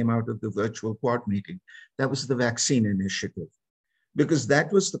thing that came out of the virtual Quad meeting. That was the vaccine initiative, because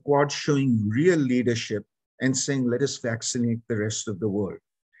that was the Quad showing real leadership and saying, let us vaccinate the rest of the world.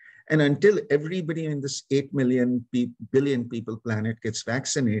 And until everybody in this 8 billion people planet gets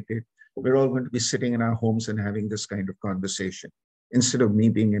vaccinated, we're all going to be sitting in our homes and having this kind of conversation instead of me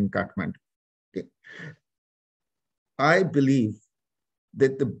being in Kathmandu. Okay. I believe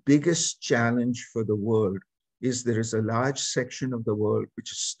that the biggest challenge for the world is there is a large section of the world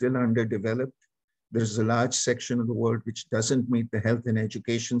which is still underdeveloped. There's a large section of the world which doesn't meet the health and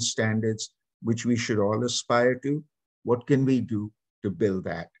education standards which we should all aspire to. What can we do to build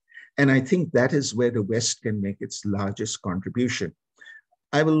that? And I think that is where the West can make its largest contribution.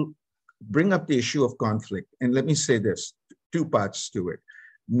 I will bring up the issue of conflict. And let me say this, two parts to it.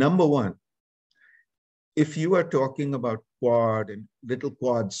 Number one, if you are talking about Quad and little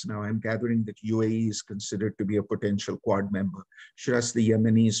quads now, I'm gathering that UAE is considered to be a potential Quad member. Should ask the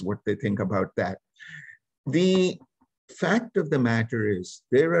Yemenis what they think about that. The fact of the matter is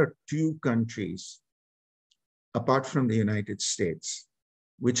there are two countries, apart from the United States,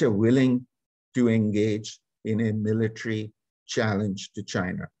 which are willing to engage in a military challenge to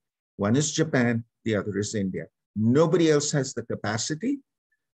China. One is Japan, the other is India. Nobody else has the capacity.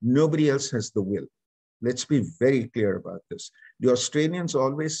 Nobody else has the will. Let's be very clear about this. The Australians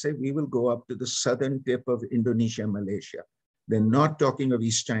always say we will go up to the southern tip of Indonesia, Malaysia. They're not talking of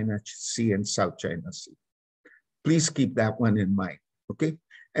East China Sea and South China Sea. Please keep that one in mind, okay?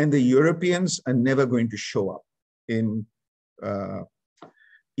 And the Europeans are never going to show up in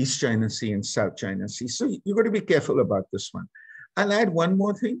East China Sea and South China Sea. So you've got to be careful about this one. I'll add one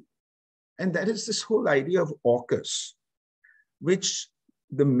more thing, and that is this whole idea of AUKUS, which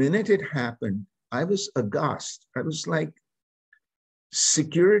the minute it happened, I was aghast. I was like,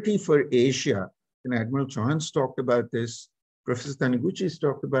 security for Asia, and Admiral Chauhan's talked about this, Professor Taniguchi's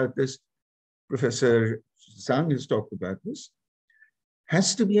talked about this, Professor Zhang has talked about this,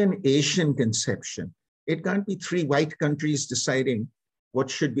 has to be an Asian conception. It can't be three white countries deciding what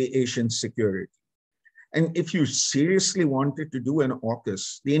should be Asian security. And if you seriously wanted to do an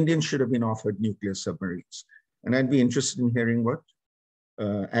AUKUS, the Indians should have been offered nuclear submarines. And I'd be interested in hearing what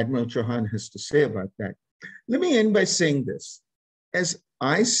Admiral Chauhan has to say about that. Let me end by saying this. As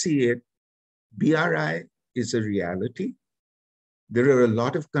I see it, BRI is a reality. There are a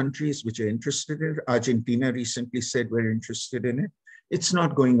lot of countries which are interested in it. Argentina recently said we're interested in it. It's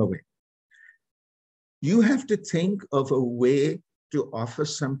not going away. You have to think of a way to offer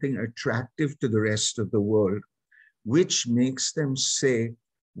something attractive to the rest of the world, which makes them say,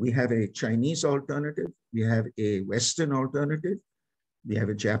 we have a Chinese alternative, we have a Western alternative, we have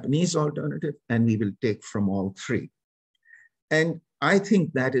a Japanese alternative, and we will take from all three. And I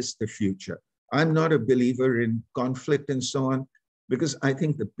think that is the future. I'm not a believer in conflict and so on, because I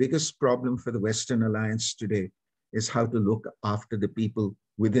think the biggest problem for the Western alliance today is how to look after the people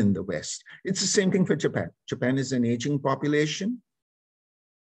within the West. It's the same thing for Japan. Japan is an aging population.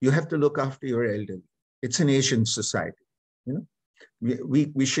 You have to look after your elderly. It's an Asian society. You know,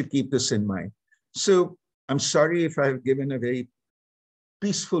 we should keep this in mind. So I'm sorry if I've given a very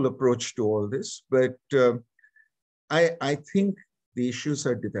peaceful approach to all this, but I think the issues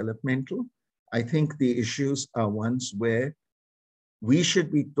are developmental. I think the issues are ones where we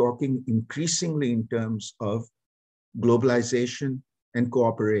should be talking increasingly in terms of globalization and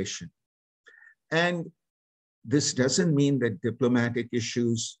cooperation. And this doesn't mean that diplomatic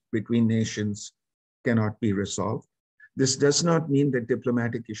issues between nations cannot be resolved. This does not mean that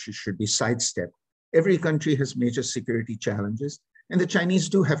diplomatic issues should be sidestepped. Every country has major security challenges, and the Chinese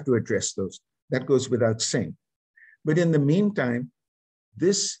do have to address those. That goes without saying. But in the meantime,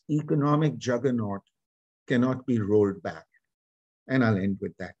 this economic juggernaut cannot be rolled back. And I'll end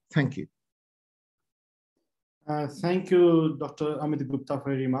with that. Thank you. Thank you, Dr. Amit Gupta,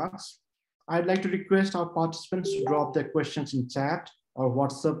 for your remarks. I'd like to request our participants to drop their questions in chat or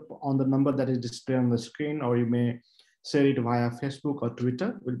WhatsApp on the number that is displayed on the screen, or you may share it via Facebook or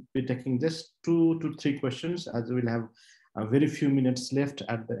Twitter. We'll be taking just 2 to 3 questions, as we'll have a very few minutes left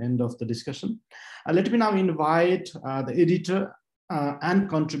at the end of the discussion. Let me now invite the editor and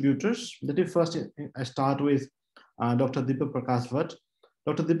contributors. Let me first start with Dr. Deepak Prakash Bhatt.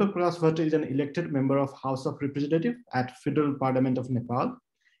 Dr. Deepak Prakash Bhatt is an elected member of House of Representatives at Federal Parliament of Nepal.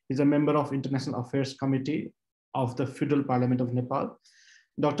 He's a member of International Affairs Committee of the Federal Parliament of Nepal.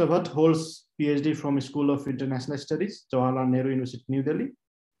 Dr. Bhatt holds PhD from School of International Studies, Jawaharlal Nehru University, New Delhi.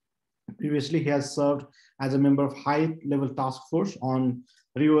 Previously, he has served as a member of high-level task force on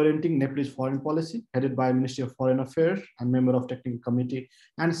reorienting Nepalese foreign policy, headed by Ministry of Foreign Affairs, and member of technical committee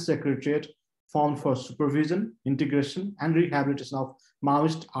and secretariat formed for supervision, integration, and rehabilitation of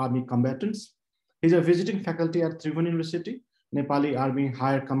Maoist army combatants. He's a visiting faculty at Tribhuvan University, Nepali Army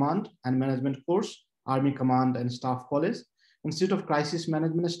Higher Command and Management Course, Army Command and Staff College, Institute of Crisis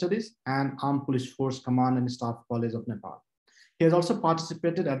Management Studies, and Armed Police Force Command and Staff College of Nepal. He has also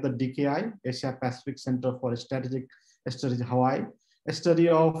participated at the DKI, Asia Pacific Center for Strategic Studies, Hawaii, a study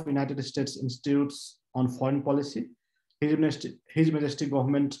of United States Institutes on Foreign Policy, His Majesty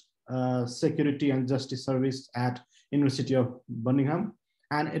Government Security and Justice Service at University of Birmingham,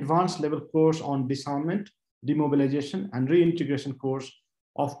 an advanced level course on disarmament, demobilization, and reintegration course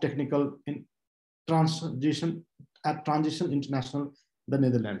of technical transition at Transition International, the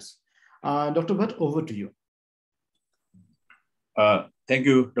Netherlands. Dr. Bhatt, over to you. Thank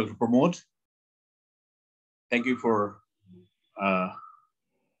you, Dr. Pramod. Thank you for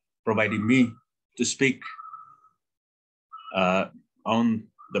providing me to speak on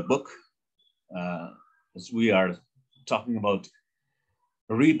the book, as we are talking about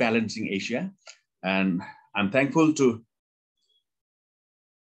rebalancing Asia. And I'm thankful to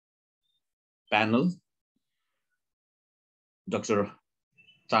panel, Dr.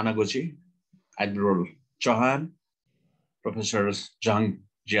 Taniguchi, Admiral Chauhan, Professors Zhang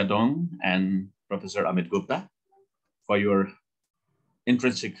Jiadong, and Professor Amit Gupta for your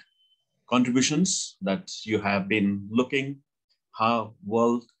intrinsic contributions that you have been looking how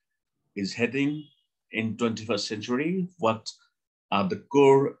world is heading in 21st century, what are the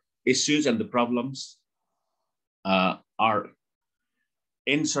core issues and the problems are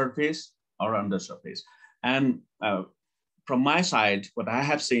in surface or under surface. And from my side, what I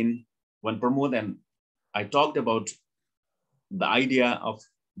have seen when Pramod and I talked about the idea of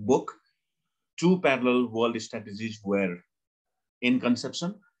book, two parallel world strategies were in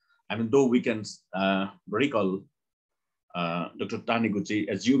conception. I mean, though we can recall Dr. Taniguchi,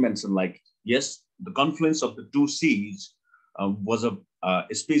 as you mentioned, like, yes, the confluence of the two seas was a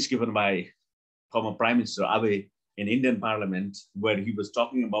speech given by former Prime Minister Abe in Indian Parliament, where he was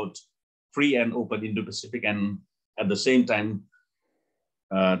talking about free and open Indo-Pacific, and at the same time,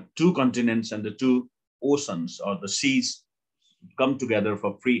 two continents and the two oceans or the seas come together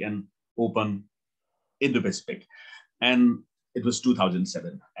for free and open Indo-Pacific. And it was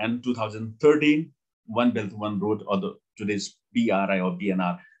 2007. And 2013, One Belt, One Road, or the today's BRI or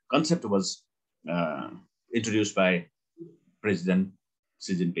BNR concept was introduced by President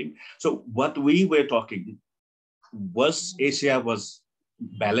Xi Jinping. So what we were talking was Asia was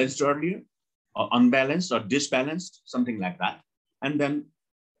balanced earlier, or unbalanced, or disbalanced, something like that. And then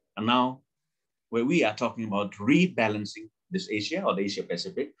now where we are talking about rebalancing this Asia or the Asia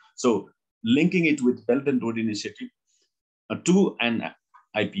Pacific. So linking it with Belt and Road Initiative to an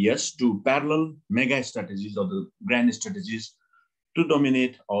IPS, to parallel mega strategies or the grand strategies to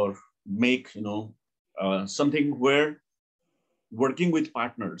dominate or make, something where working with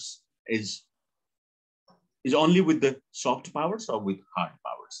partners is only with the soft powers or with hard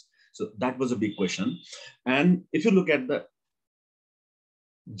powers. So that was a big question. And if you look at the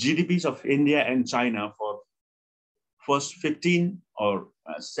GDPs of India and China for first 15 or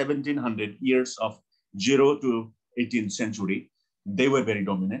 1700 years of 0 to 18th century, they were very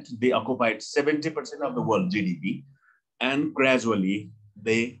dominant. They occupied 70% of the world GDP, and gradually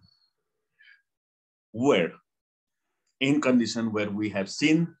they were in condition where we have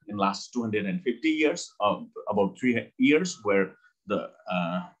seen in last 250 years, about 3 years, where the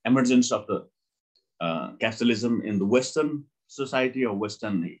emergence of the capitalism in the Western society or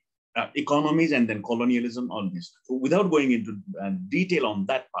Western economies, and then colonialism, all this. So without going into detail on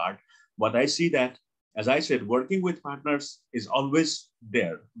that part, what I see that, as I said, working with partners is always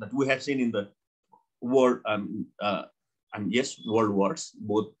there, that we have seen in the world, and yes, world wars,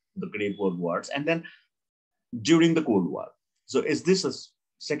 both the Great World Wars, and then during the Cold War. So is this a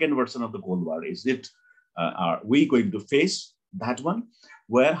second version of the Cold War? Is it, are we going to face that one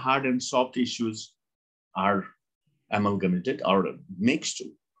where hard and soft issues are amalgamated or mixed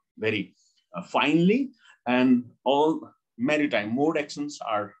very finely, and all maritime mode actions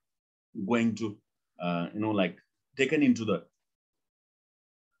are going to, taken into the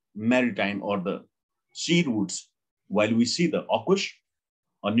maritime or the sea routes, while we see the AUKUS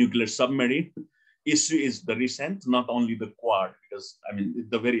or nuclear submarine issue is the recent, not only the Quad, because I mean,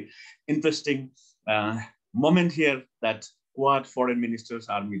 the very interesting moment here that Quad foreign ministers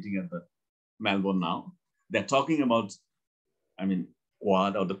are meeting at the Melbourne now. They're talking about,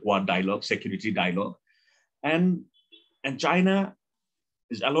 Quad or the Quad dialogue, security dialogue. And China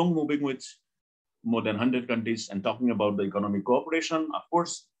is along moving with more than 100 countries and talking about the economic cooperation. Of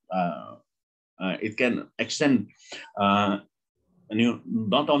course, it can extend, not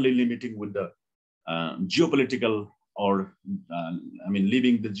only limiting with the geopolitical or,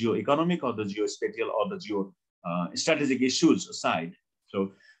 leaving the geo-economic or the geospatial or the strategic issues aside.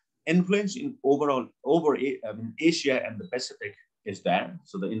 So influence in overall over Asia and the Pacific is there.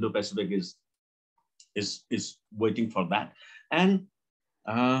 So the Indo-Pacific is waiting for that. And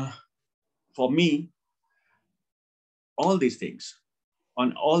for me, all these things,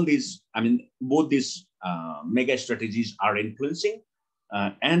 on all these, both these mega strategies are influencing,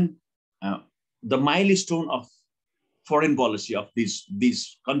 and the milestone of foreign policy of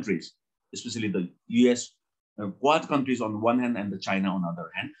these countries, especially the US, Quad countries on one hand and the China on the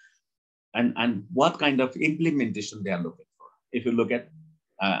other hand, and what kind of implementation they are looking for. If you look at,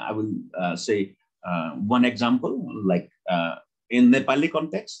 I will say one example, like in Nepali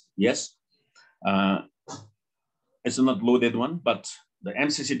context, yes, it's not loaded one, but the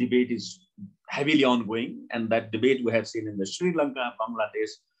MCC debate heavily ongoing, and that debate we have seen in the Sri Lanka,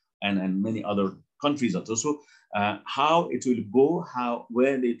 Bangladesh, and many other countries also. So how it will go,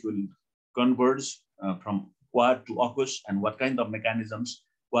 where it will converge from Quad to AUKUS, and what kind of mechanisms,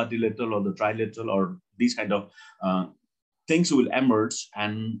 quadrilateral or the trilateral or these kind of things will emerge.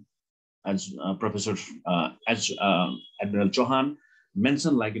 And as Admiral Chauhan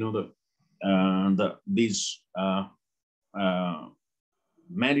mentioned, like, you know, these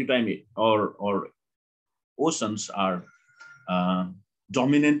maritime or oceans are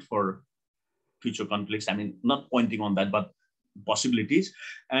dominant for future conflicts. I mean, not pointing on that, but possibilities.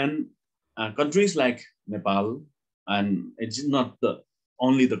 And countries like Nepal, and it's not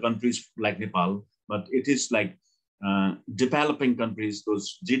only the countries like Nepal, but it is like developing countries,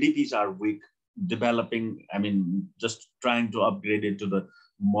 those GDPs are weak, developing, I mean, just trying to upgrade it to the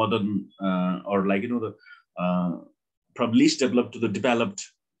modern or like, you know, the from least developed to the developed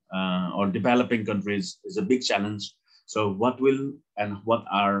or developing countries is a big challenge. So what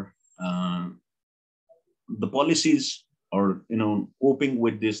are the policies, or, you know, coping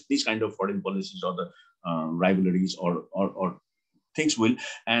with these kind of foreign policies, or the rivalries or things will.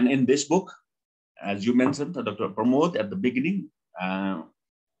 And in this book, as you mentioned, Dr. Pramod, at the beginning,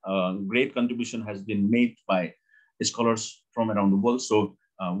 great contribution has been made by scholars from around the world. So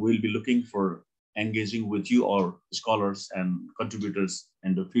we'll be looking for engaging with you, or scholars and contributors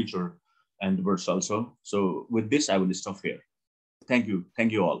in the future endeavors also. So with this, I will stop here. Thank you.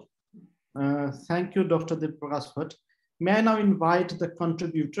 Thank you all. Thank you, Dr. Deepaprakash Bhatt. May I now invite the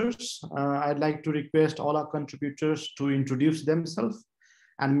contributors? I'd like to request all our contributors to introduce themselves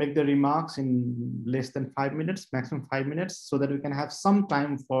and make the remarks in less than 5 minutes, maximum 5 minutes, so that we can have some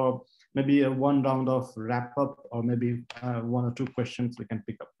time for maybe one round of wrap up, or maybe 1 or 2 questions we can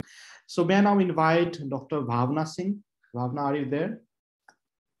pick up. So may I now invite Dr. Bhavna Singh. Bhavna, are you there?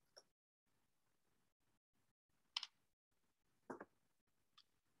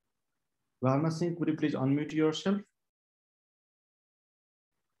 Bhavna Singh, could you please unmute yourself?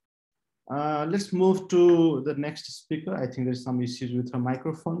 Let's move to the next speaker. I think there's some issues with her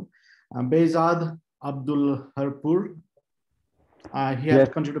microphone. Behzad Abdul Harpur. He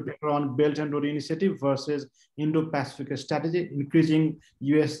had contributed a paper on Belt and Road Initiative versus Indo-Pacific strategy, increasing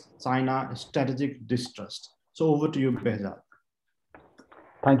US-China strategic distrust. So over to you, Behzad.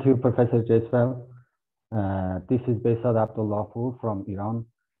 Thank you, Professor Jaiswal. This is Behzad Abdul Harpur from Iran.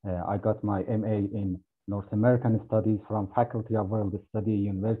 I got my MA in North American Studies from Faculty of World Study,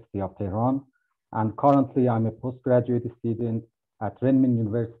 University of Tehran. And currently I'm a postgraduate student at Renmin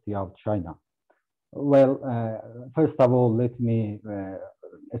University of China. Well, first of all, let me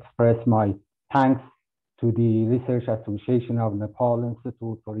express my thanks to the Research Association of Nepal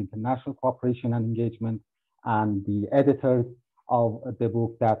Institute for International Cooperation and Engagement and the editors of the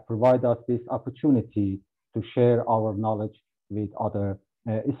book that provide us this opportunity to share our knowledge with other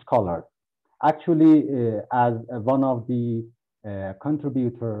scholars. Actually, as one of the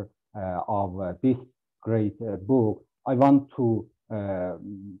contributors of this great book, I want to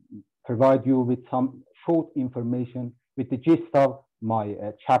provide you with some short information with the gist of my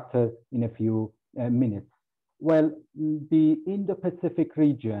chapter in a few minutes. Well, the Indo-Pacific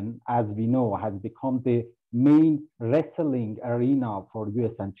region, as we know, has become the main wrestling arena for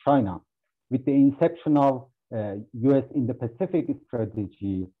US and China. With the inception of US Indo-Pacific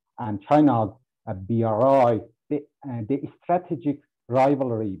strategy and China's BRI, the strategic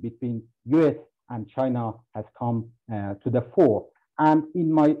rivalry between US and China has come to the fore. And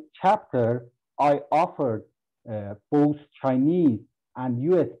in my chapter, I offered both Chinese and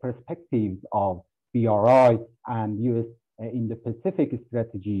US perspectives of BRI and US Indo-Pacific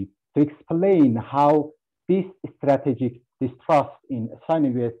strategy to explain how this strategic distrust in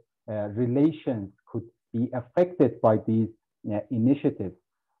Sino-US relations could be affected by these initiatives.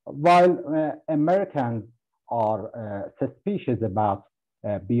 While Americans are suspicious about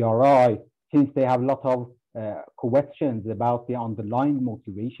BRI, since they have a lot of questions about the underlying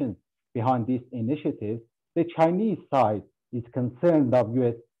motivations behind this initiative, the Chinese side is concerned of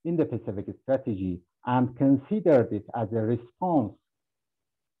US Indo-Pacific strategy and considered it as a response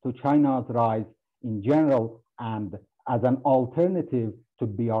to China's rise in general and as an alternative to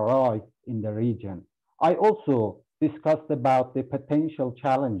BRI in the region. I also discussed about the potential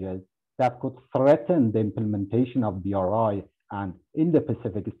challenges that could threaten the implementation of BRI and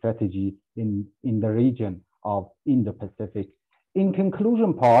Indo-Pacific strategy in the region of Indo-Pacific. In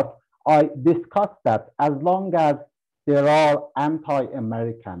conclusion part, I discussed that as long as there are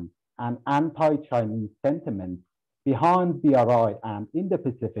anti-American and anti-Chinese sentiments behind BRI and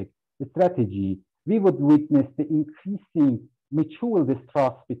Indo-Pacific strategy, we would witness the increasing mutual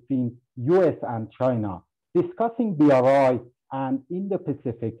distrust between US and China. Discussing BRI and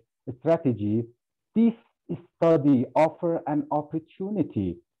Indo-Pacific strategy, this study offers an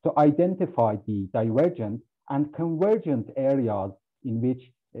opportunity to identify the divergent and convergent areas in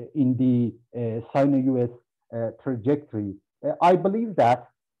which in the Sino-US trajectory. I believe that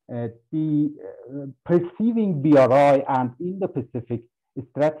the perceiving BRI and Indo-Pacific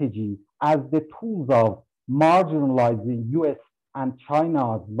strategy as the tools of marginalizing US and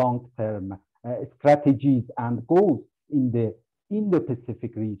China's long-term strategies and goals in the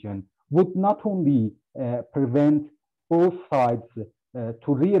Indo-Pacific region would not only prevent both sides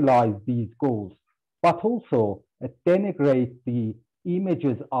to realize these goals, but also denigrate the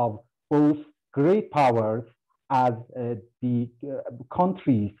images of both great powers as the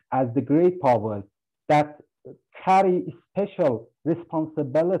countries, as the great powers that carry special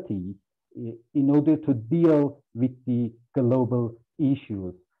responsibility in order to deal with the global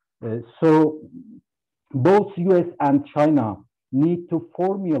issues. So both US and China need to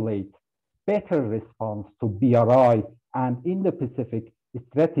formulate better response to BRI and Indo-Pacific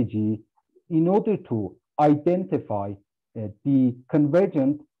strategy in order to identify the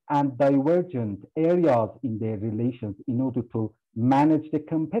convergent and divergent areas in their relations in order to manage the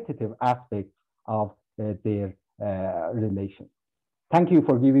competitive aspects of their relations. Thank you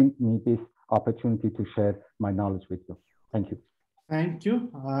for giving me this opportunity to share my knowledge with you. Thank you. Thank you.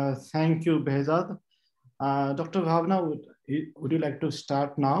 Thank you, Behzad. Dr. Bhavna, would you like to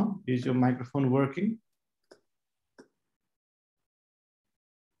start now? Is your microphone working?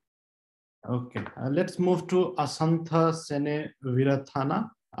 Okay, let's move to Asantha Sene Virathana.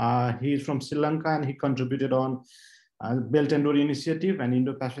 He is from Sri Lanka and he contributed on Belt and Road Initiative and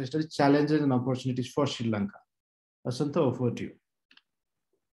Indo-Pacific Studies, Challenges and Opportunities for Sri Lanka. Asantha, over to you.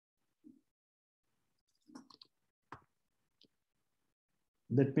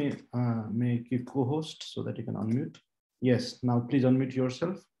 Let me make you co-host so that you can unmute. Yes, now please unmute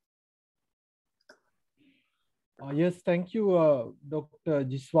yourself. Yes, thank you, Dr.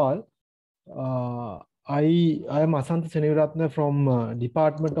 Jiswal. I am Asantha Seneviratne from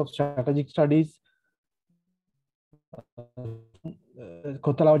Department of Strategic Studies,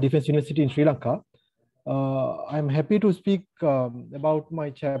 Kottalawa Defence University in Sri Lanka. I'm happy to speak about my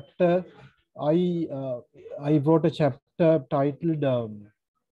chapter. I wrote a chapter titled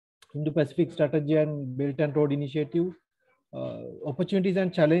Indo-Pacific Strategy and Belt and Road Initiative, Opportunities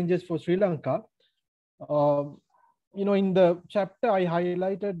and Challenges for Sri Lanka. In the chapter, I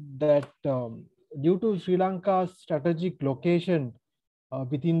highlighted that due to Sri Lanka's strategic location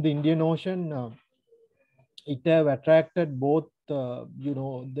within the Indian Ocean, it have attracted both, the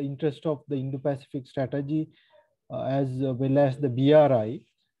interest of the Indo-Pacific strategy as well as the BRI.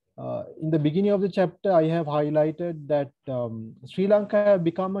 In the beginning of the chapter, I have highlighted that Sri Lanka have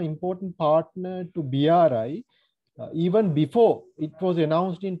become an important partner to BRI even before it was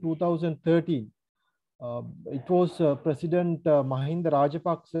announced in 2013. It was President Mahinda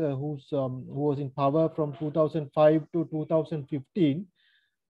Rajapaksa who was in power from 2005 to 2015.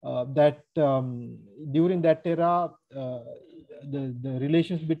 During that era, the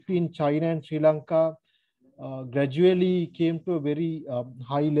relations between China and Sri Lanka gradually came to a very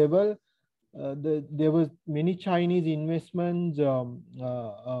high level. There was many Chinese investments,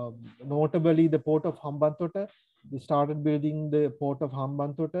 notably the port of Hambantota. They started building the port of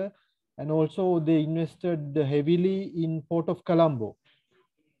Hambantota, and also they invested heavily in port of Colombo.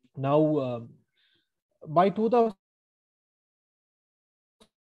 Now, by 2000,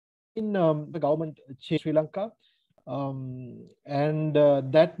 the government changed Sri Lanka, and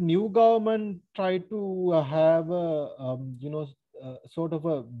that new government tried to have a sort of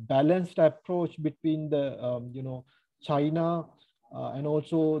a balanced approach between the China and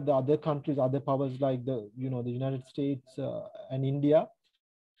also the other countries, other powers like the United States and India.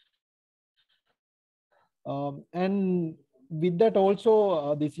 And with that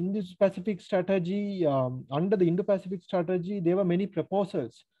also, this Indo-Pacific strategy, under the Indo-Pacific strategy, there were many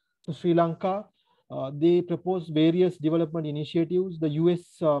proposals to Sri Lanka. They proposed various development initiatives. The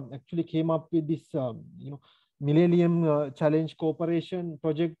US actually came up with this, Millennium Challenge Cooperation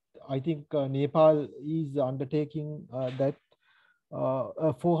project. I think Nepal is undertaking that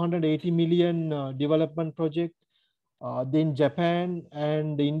a 480 million development project. Then Japan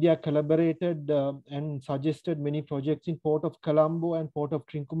and India collaborated and suggested many projects in Port of Colombo and Port of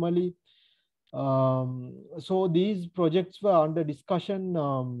Trincomalee. So these projects were under discussion.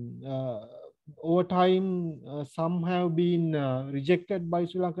 Over time, some have been rejected by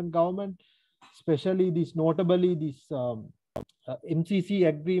Sri Lankan government, especially notably this MCC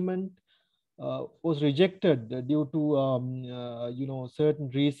agreement, was rejected due to certain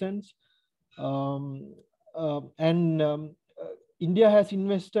reasons. India has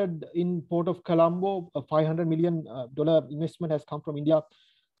invested in Port of Colombo. A $500 million investment has come from India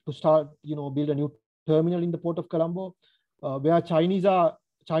to start, build a new terminal in the Port of Colombo, where Chinese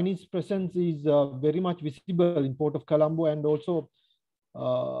presence is very much visible in Port of Colombo. And also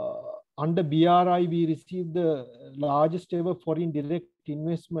under BRI, we received the largest ever foreign direct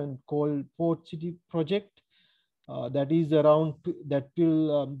investment called Port City Project. That is around, that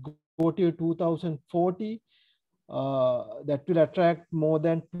will go till 2040. That will attract more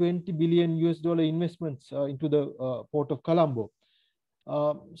than $20 billion investments into the Port of Colombo.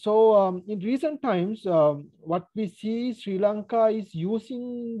 In recent times, what we see, Sri Lanka is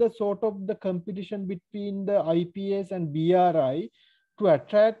using the sort of the competition between the IPS and BRI to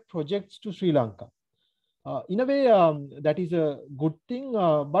attract projects to Sri Lanka. In a way, that is a good thing,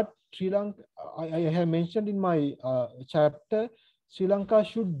 but Sri Lanka, I have mentioned in my chapter, Sri Lanka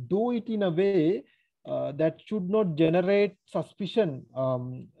should do it in a way that should not generate suspicion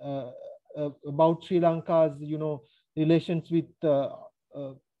about Sri Lanka's, relations with,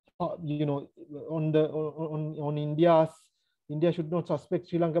 on India's. India should not suspect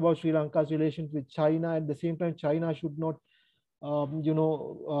Sri Lanka about Sri Lanka's relations with China. At the same time, China should not,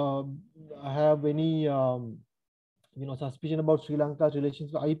 have any, suspicion about Sri Lanka's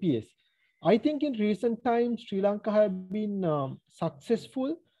relations with IPS. I think in recent times, Sri Lanka have been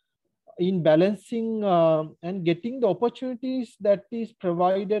successful in balancing and getting the opportunities that is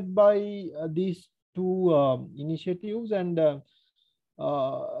provided by these two initiatives, and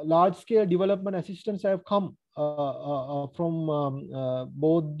large-scale development assistance have come from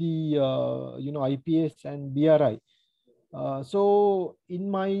both the IPS and BRI. So in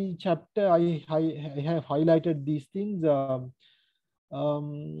my chapter, I have highlighted these things.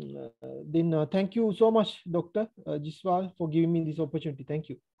 Thank you so much, Dr. Jaiswal, for giving me this opportunity. Thank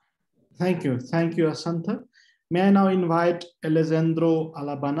you. Thank you, Asantha. May I now invite Alessandro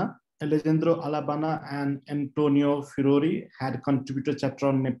Alabana. Alessandro Alabana and Antonio Firori had contributed chapter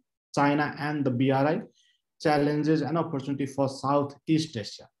on China and the BRI, challenges and opportunity for Southeast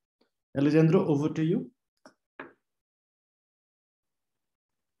Asia. Alessandro, over to you.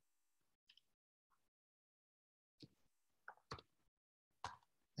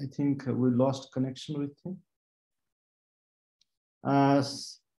 I think we lost connection with him.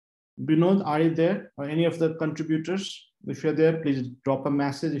 Binod, are you there? Or any of the contributors? If you're there, please drop a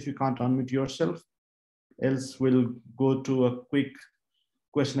message if you can't unmute yourself. Else we'll go to a quick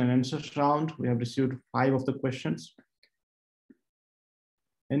question and answers round. We have received 5 of the questions.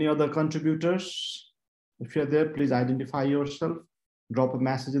 Any other contributors? If you're there, please identify yourself. Drop a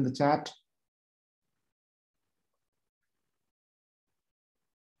message in the chat.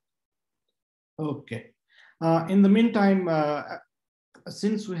 Okay. In the meantime,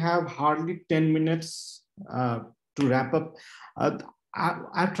 since we have hardly 10 minutes to wrap up,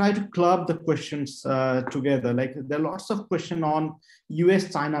 I've tried to club the questions together. Like there are lots of questions on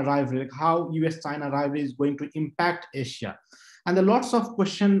US-China rivalry, like how US-China rivalry is going to impact Asia. And there are lots of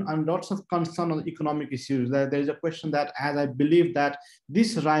questions and lots of concern on economic issues. There is a question that, as I believe that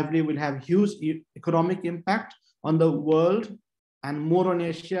this rivalry will have huge economic impact on the world and more on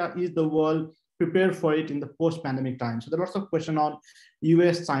Asia, is the world prepared for it in the post-pandemic time? So there are lots of questions on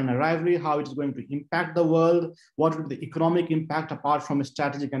US-China rivalry, how it is going to impact the world, what will be the economic impact apart from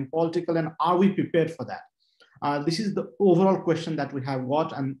strategic and political, and are we prepared for that? This is the overall question that we have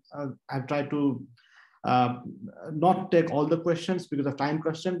got, and I've tried to not take all the questions because of time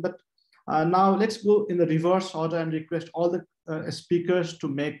constraint, but now let's go in the reverse order and request all the speakers to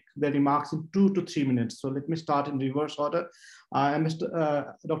make their remarks in 2 to 3 minutes. So let me start in reverse order.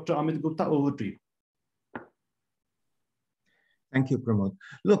 Dr. Amit Gupta, over to you. Thank you, Pramod.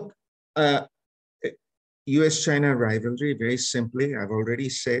 Look, US-China rivalry, very simply, I've already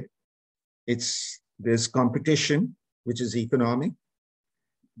said, there's competition, which is economic.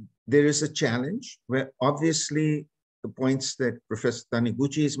 There is a challenge where obviously the points that Professor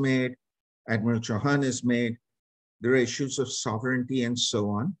Taniguchi has made, Admiral Chauhan has made, there are issues of sovereignty and so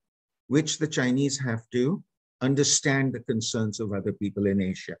on, which the Chinese have to understand the concerns of other people in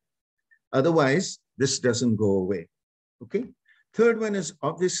Asia. Otherwise, this doesn't go away, okay? Third one is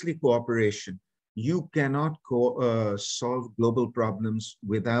obviously cooperation. You cannot solve global problems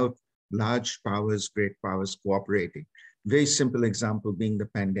without large powers, great powers cooperating. Very simple example being the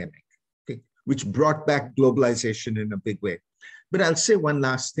pandemic, okay, which brought back globalization in a big way. But I'll say one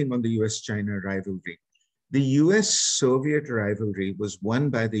last thing on the US-China rivalry. The US-Soviet rivalry was won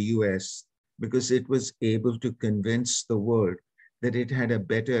by the US because it was able to convince the world that it had a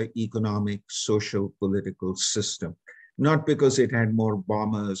better economic, social, political system, not because it had more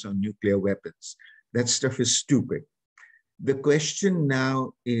bombers or nuclear weapons. That stuff is stupid. The question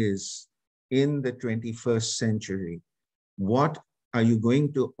now is, in the 21st century, what are you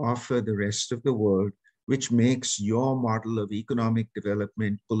going to offer the rest of the world which makes your model of economic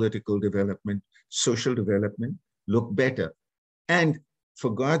development, political development, social development look better? And for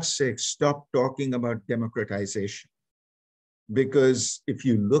God's sake, stop talking about democratization. Because if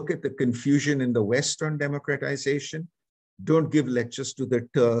you look at the confusion in the West on democratization, don't give lectures to the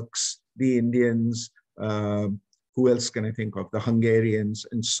Turks, the Indians, who else can I think of, the Hungarians,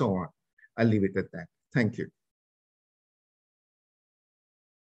 and so on. I'll leave it at that. Thank you.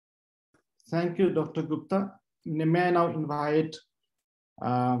 Thank you, Dr. Gupta. May I now invite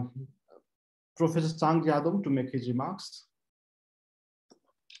Professor Chang Yadong to make his remarks.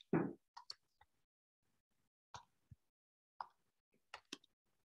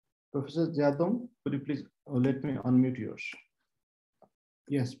 Professor Yadong, could you please let me unmute yours?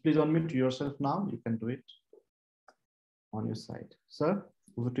 Yes, please unmute yourself now. You can do it on your side. Sir,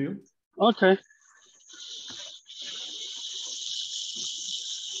 over to you. Okay.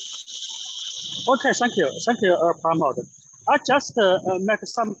 Okay, thank you, Pramod. I just make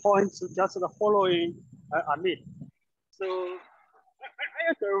some points, just the following Amit. So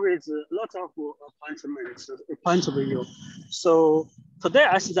I agree with a lot of points of view. So today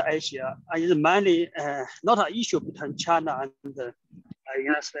I see that Asia is mainly not an issue between China and the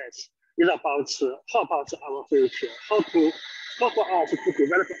United States. It's about how about our future, how for us to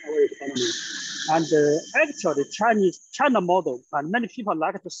develop our economy. And actually, China model, and many people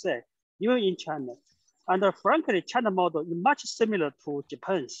like to say, even in China. And frankly, China model is much similar to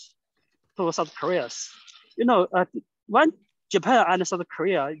Japan's, to South Korea's. You know, when Japan and South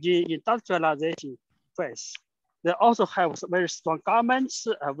Korea in industrialization phase, they also have very strong governments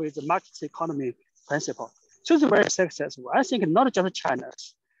with the market economy principle. So it's very successful. I think not just China.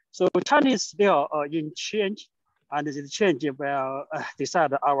 So China is still in change, and this change will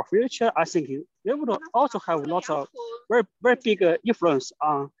decide our future. I think they would also have lots of very big influence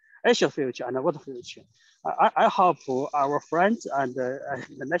on Asia's future and world future. I hope our friends and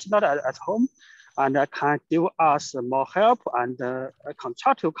the national at home and can give us more help and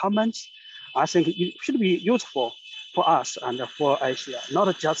constructive comments. I think it should be useful for us and for Asia,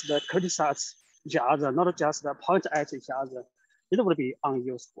 not just criticize each other, not just point at each other. It would be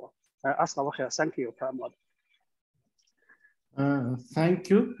unuseful. I stop here. Thank you, Pramod. Thank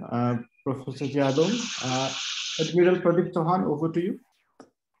you, Professor Yadong. Admiral Pradeep Chauhan, over to you.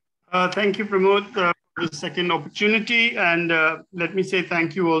 Thank you, Pramod, for the second opportunity. And let me say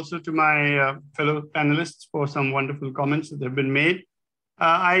thank you also to my fellow panelists for some wonderful comments that have been made.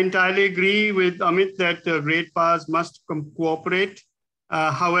 I entirely agree with Amit that great powers must cooperate.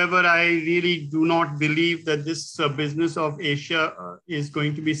 However, I really do not believe that this business of Asia is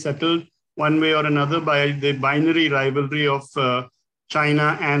going to be settled one way or another by the binary rivalry of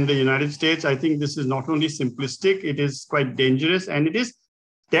China and the United States. I think this is not only simplistic, it is quite dangerous, and it is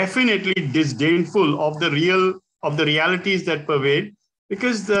definitely disdainful of the realities that pervade,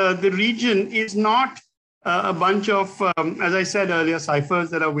 because the region is not a bunch of, as I said earlier, ciphers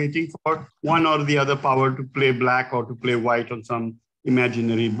that are waiting for one or the other power to play black or to play white on some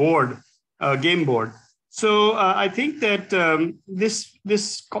imaginary board, game board. So I think that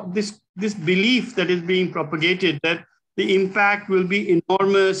this belief that is being propagated that the impact will be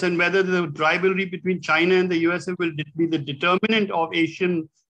enormous, and whether the rivalry between China and the USA will be the determinant of Asian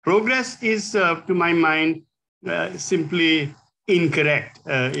progress is, to my mind, simply incorrect.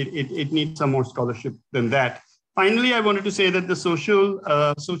 It needs some more scholarship than that. Finally, I wanted to say that the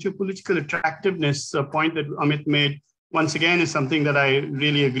socio-political attractiveness point that Amit made, once again, is something that I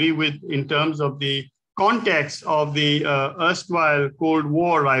really agree with in terms of the context of the erstwhile Cold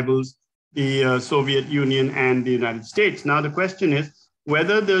War rivals, the Soviet Union and the United States. Now, the question is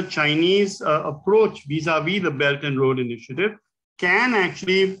whether the Chinese approach vis-a-vis the Belt and Road Initiative can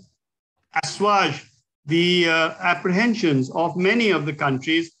actually assuage the apprehensions of many of the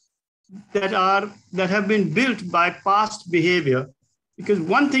countries that have been built by past behavior. Because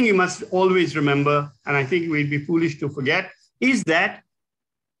one thing you must always remember, and I think we'd be foolish to forget, is that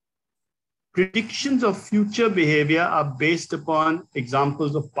predictions of future behavior are based upon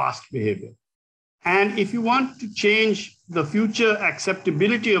examples of past behavior. And if you want to change the future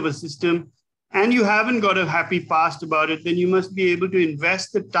acceptability of a system, and you haven't got a happy past about it, then you must be able to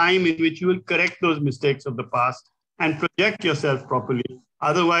invest the time in which you will correct those mistakes of the past and project yourself properly.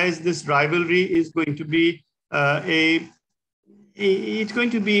 Otherwise, this rivalry is going to be it's going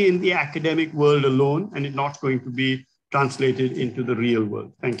to be in the academic world alone, and it's not going to be translated into the real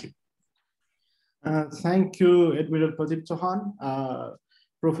world. Thank you. Thank you, Admiral Pradeep Chauhan.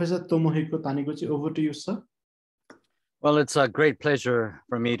 Professor Tomohiko Taniguchi, over to you, sir. Well, it's a great pleasure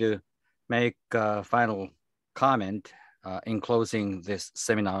for me to make a final comment in closing this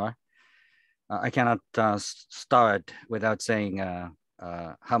seminar. I cannot start without saying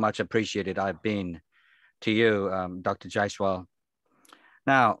how much appreciated I've been to you, Dr. Jaiswal.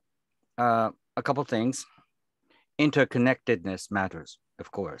 Now, a couple things. Interconnectedness matters,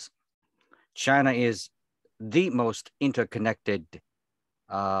 of course. China is the most interconnected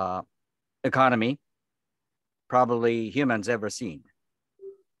economy probably humans ever seen.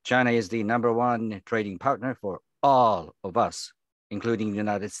 China is the #1 trading partner for all of us, including the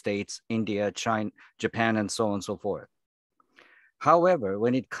United States, India, China, Japan, and so on and so forth. However,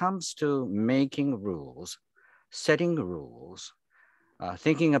 when it comes to making rules, setting rules,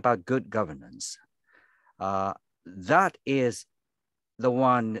 thinking about good governance, that is the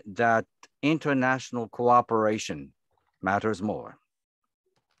one that international cooperation matters more.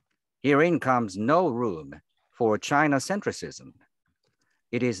 Herein comes no room for China-centricism.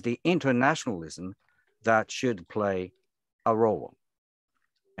 It is the internationalism that should play a role.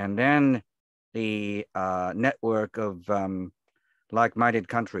 And then the network of like-minded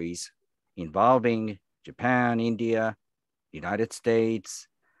countries involving Japan, India, United States,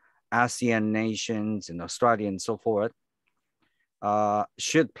 ASEAN nations, and Australia, and so forth,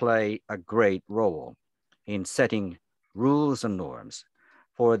 should play a great role in setting rules and norms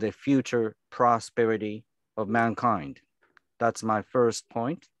for the future prosperity of mankind. That's my first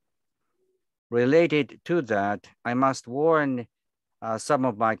point. Related to that, I must warn some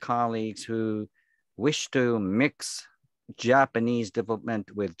of my colleagues who wish to mix Japanese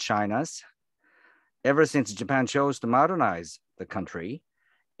development with China's. Ever since Japan chose to modernize the country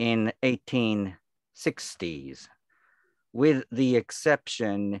in 1860s, with the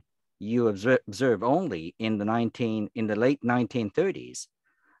exception you observe only in the late 1930s,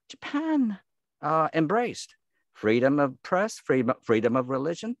 Japan embraced freedom of press, freedom of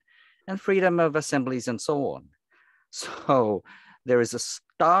religion, and freedom of assemblies and so on. So there is a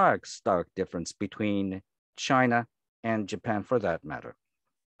stark difference between China and Japan for that matter.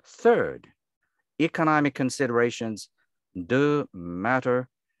 Third, economic considerations do matter,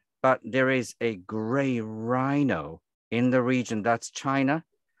 but there is a gray rhino in the region, that's China,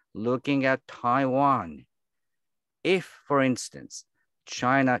 looking at Taiwan. If, for instance,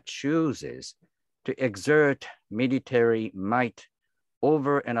 China chooses to exert military might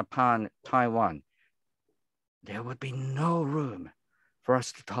over and upon Taiwan, there would be no room for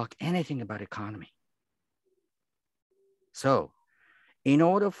us to talk anything about economy. So, in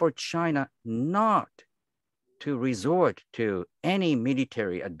order for China not to resort to any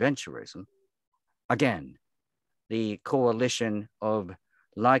military adventurism, again, the coalition of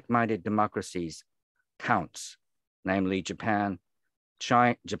like-minded democracies counts, namely Japan,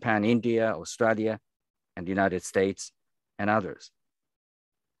 India, Australia, and the United States, and others.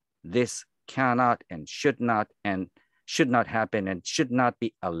 This cannot and should not happen and should not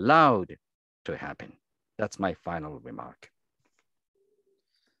be allowed to happen. That's my final remark.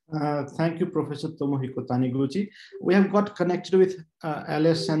 Thank you, Professor Tomohiko Taniguchi. We have got connected with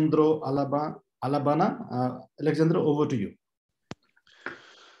Alessandro Alabana. Alexandro, over to you.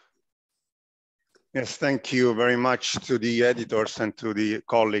 Yes, thank you very much to the editors and to the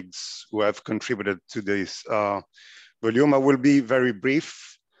colleagues who have contributed to this volume. I will be very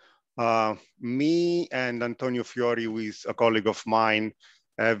brief. Me and Antonio Fiori, who is a colleague of mine,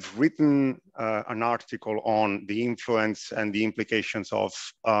 have written an article on the influence and the implications of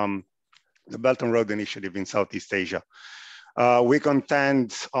the Belt and Road Initiative in Southeast Asia. We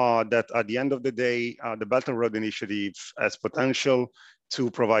contend that at the end of the day, the Belt and Road Initiative has potential to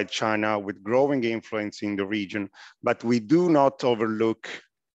provide China with growing influence in the region, but we do not overlook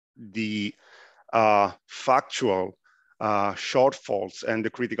the factual shortfalls and the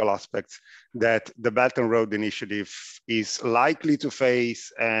critical aspects that the Belt and Road Initiative is likely to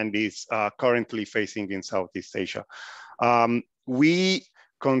face and is currently facing in Southeast Asia. We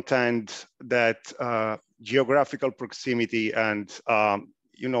contend that geographical proximity and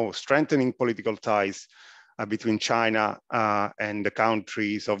strengthening political ties between China and the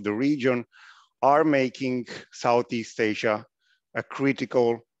countries of the region are making Southeast Asia a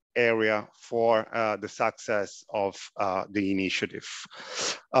critical area for the success of the initiative.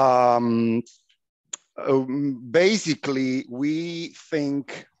 Basically, we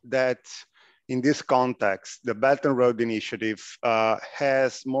think that in this context, the Belt and Road Initiative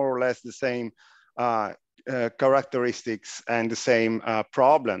has more or less the same characteristics and the same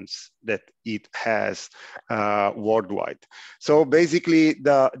problems that it has worldwide. So basically,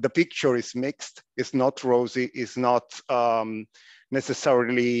 the picture is mixed. It's not rosy. It's not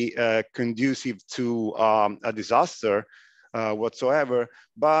necessarily conducive to a disaster whatsoever,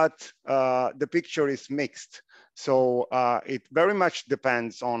 but the picture is mixed. So it very much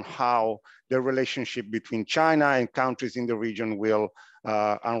depends on how the relationship between China and countries in the region will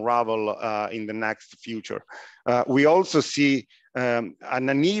unravel in the next future. We also see an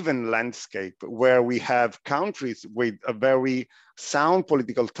uneven landscape where we have countries with a very sound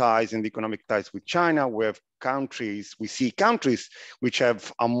political ties and economic ties with China. We see countries which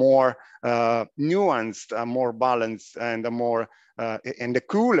have a more nuanced, a more balanced, and a more and a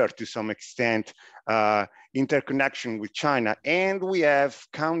cooler to some extent interconnection with China. And we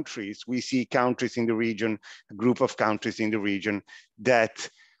see countries in the region, a group of countries in the region that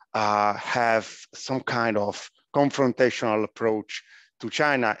have some kind of confrontational approach to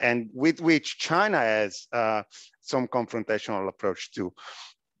China, and with which China has some confrontational approach too.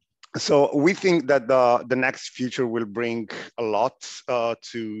 So we think that the next future will bring a lot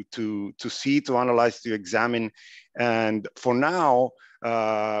to see, to analyze, to examine. And for now,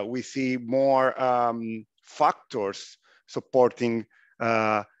 we see more factors supporting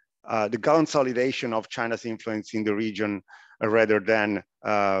the consolidation of China's influence in the region rather than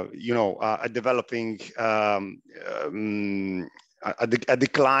a developing, a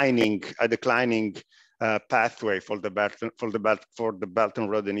declining pathway for the Belt and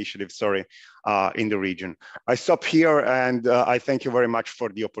Road Initiative, in the region. I stop here, and I thank you very much for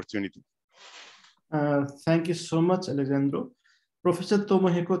the opportunity. Thank you so much, Alejandro. Professor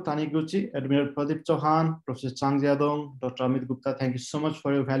Tomohiko Taniguchi, Admiral Pradeep Chauhan, Professor Chang Jiadong, Dr. Amit Gupta, thank you so much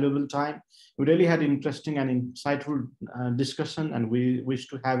for your valuable time. We really had interesting and insightful discussion, and we wish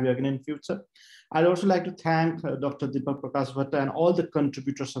to have you again in future. I'd also like to thank Dr. Deepak Prakash Bhatta and all the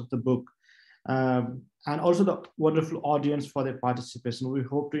contributors of the book, and also the wonderful audience for their participation. We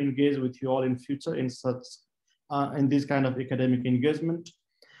hope to engage with you all in future in this kind of academic engagement.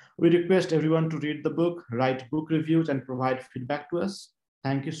 We request everyone to read the book, write book reviews, and provide feedback to us.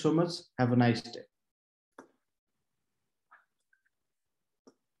 Thank you so much. Have a nice day.